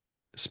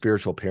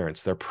spiritual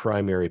parents, their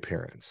primary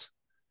parents,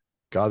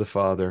 God the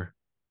Father,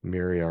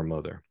 Mary, our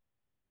mother.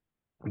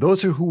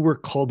 Those are who we're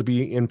called to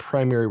be in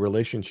primary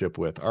relationship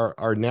with.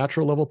 Our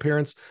natural level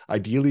parents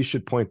ideally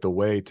should point the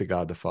way to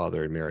God the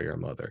Father and Mary, our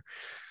mother.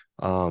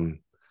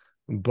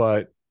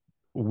 But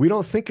we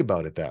don't think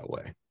about it that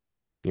way,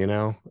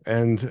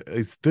 and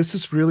this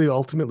is really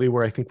ultimately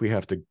where I think we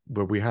have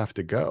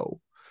to go.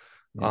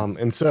 Yes.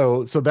 And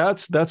so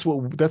that's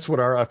what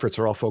our efforts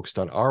are all focused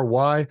on. Our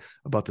why,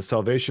 about the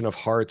salvation of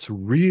hearts,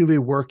 really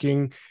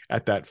working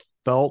at that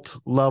felt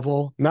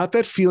level. Not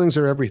that feelings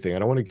are everything. I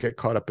don't want to get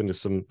caught up into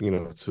some,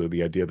 so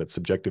the idea that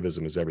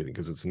subjectivism is everything,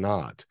 because it's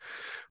not.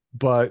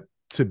 But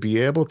to be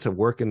able to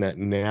work in that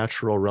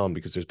natural realm,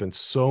 because there's been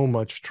so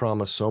much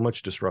trauma, so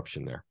much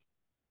disruption there.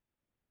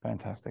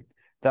 Fantastic.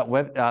 That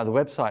the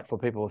website for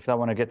people, if they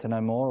want to get to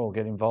know more or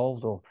get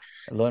involved or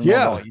learn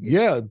more.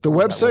 The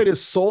website is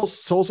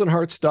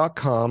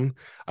soulsandhearts.com.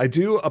 I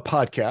do a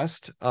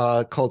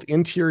podcast called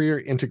Interior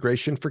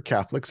Integration for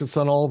Catholics. It's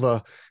on all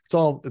the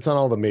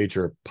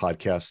major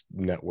podcast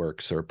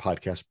networks or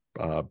podcast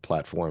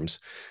platforms.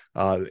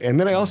 And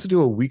then I also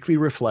do a weekly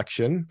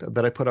reflection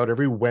that I put out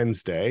every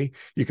Wednesday.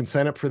 You can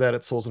sign up for that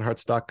at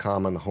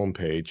soulsandhearts.com on the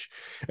homepage.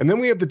 And then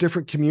we have the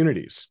different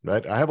communities,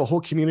 right? I have a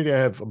whole community. I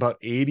have about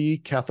 80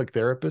 Catholic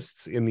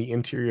therapists in the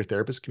interior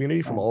therapist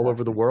community from all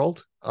over the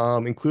world,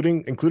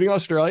 including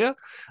Australia,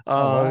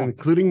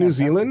 including New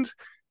Zealand.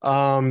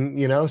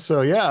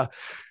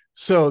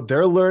 So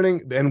they're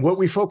learning, and what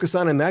we focus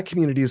on in that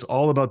community is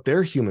all about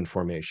their human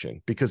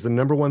formation, because the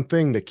number one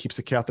thing that keeps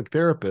a Catholic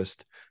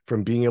therapist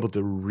from being able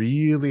to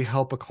really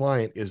help a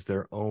client is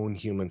their own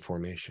human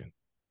formation.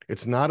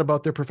 It's not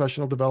about their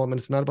professional development.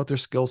 It's not about their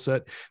skill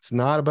set. It's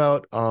not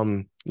about,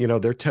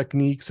 their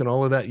techniques and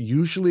all of that.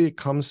 Usually it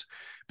comes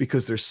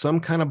because there's some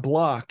kind of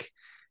block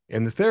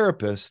in the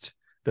therapist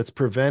that's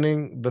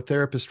preventing the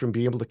therapist from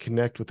being able to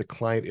connect with the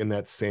client in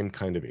that same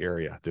kind of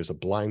area. There's a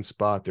blind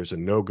spot, there's a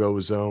no-go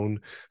zone,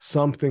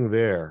 something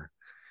there.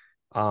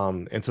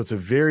 And so it's a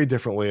very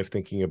different way of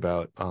thinking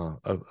about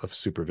of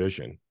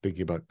supervision,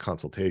 thinking about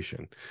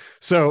consultation.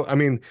 So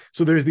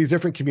there's these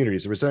different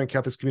communities. The Resilient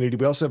Catholics community.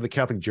 We also have the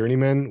Catholic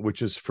Journeymen,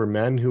 which is for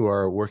men who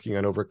are working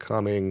on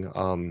overcoming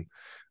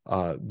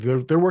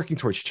they're working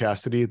towards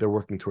chastity. They're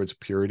working towards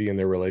purity in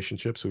their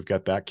relationships. We've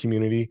got that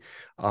community.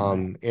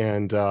 And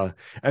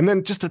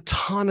then just a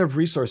ton of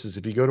resources.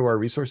 If you go to our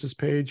resources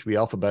page, we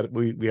have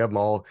them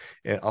all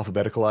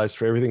alphabeticalized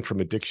for everything from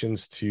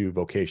addictions to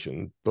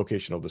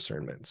vocational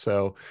discernment.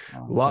 So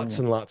lots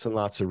and lots and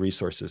lots of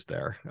resources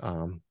there.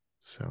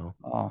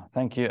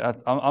 Thank you.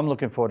 I'm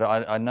looking forward to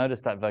it. I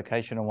noticed that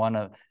vocational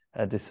one,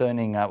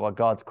 discerning what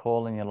God's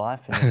call in your life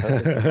and your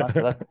purpose in life.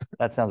 So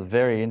that sounds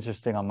very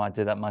interesting. I might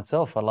do that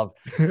myself. I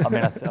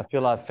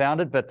feel I've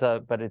found it,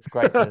 but it's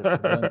great to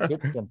learn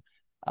tips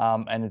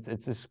and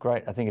it's just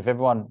great. I think if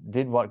everyone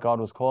did what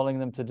God was calling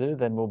them to do,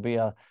 then we'll be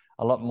a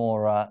lot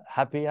more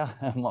happier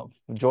and more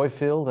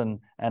joy-filled and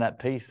at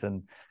peace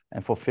and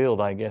fulfilled,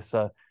 I guess.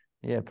 So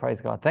yeah, praise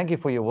God. Thank you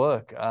for your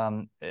work.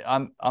 I'm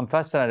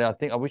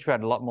fascinated. I wish we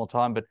had a lot more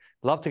time, but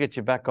love to get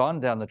you back on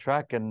down the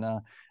track and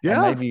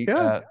maybe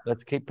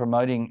let's keep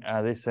promoting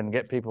this and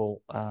get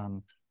people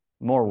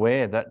more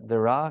aware that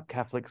there are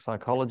Catholic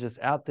psychologists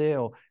out there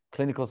or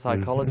clinical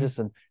psychologists,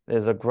 and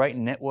there's a great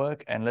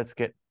network, and let's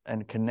get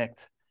and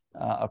connect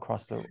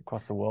across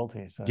the world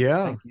here. So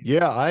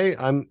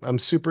I'm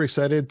super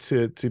excited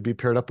to be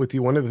paired up with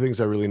you. One of the things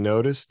I really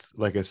noticed,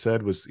 like I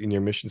said, was in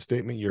your mission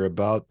statement, you're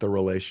about the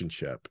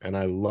relationship, and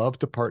I love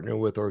to partner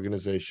with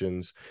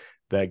organizations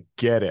that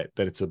get it,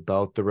 that it's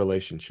about the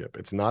relationship.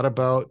 It's not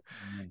about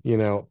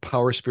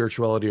power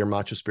spirituality or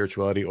macho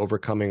spirituality,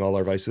 overcoming all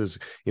our vices,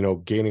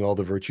 gaining all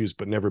the virtues,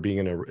 but never being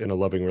in a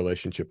loving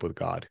relationship with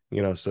God.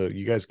 So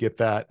you guys get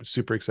that.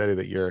 Super excited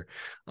that you're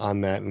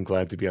on that, and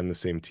glad to be on the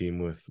same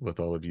team with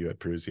all of you at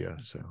Parousia.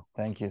 So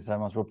thank you so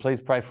much. Well, please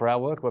pray for our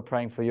work. We're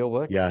praying for your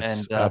work.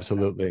 Yes,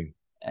 absolutely.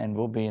 And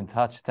we'll be in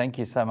touch. Thank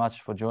you so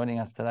much for joining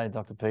us today,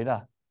 Dr.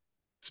 Peter.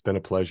 It's been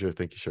a pleasure.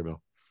 Thank you, Charbel.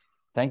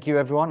 Thank you,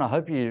 everyone. I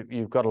hope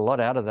you've got a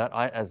lot out of that,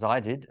 as I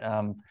did.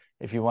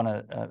 If you want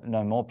to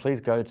know more,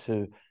 please go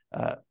to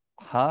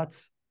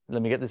Hearts.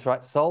 Let me get this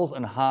right.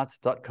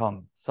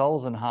 Soulsandhearts.com.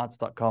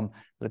 Soulsandhearts.com.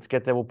 Let's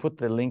get there. We'll put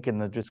the link in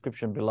the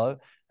description below.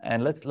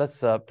 And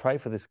let's pray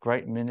for this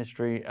great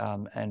ministry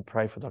and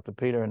pray for Dr.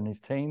 Peter and his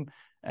team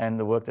and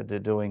the work that they're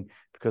doing,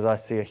 because I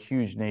see a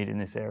huge need in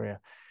this area.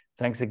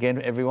 Thanks again,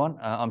 everyone.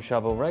 I'm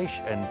Charbel Raish,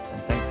 and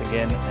thanks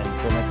again. And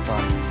until next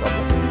time,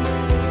 God bless you.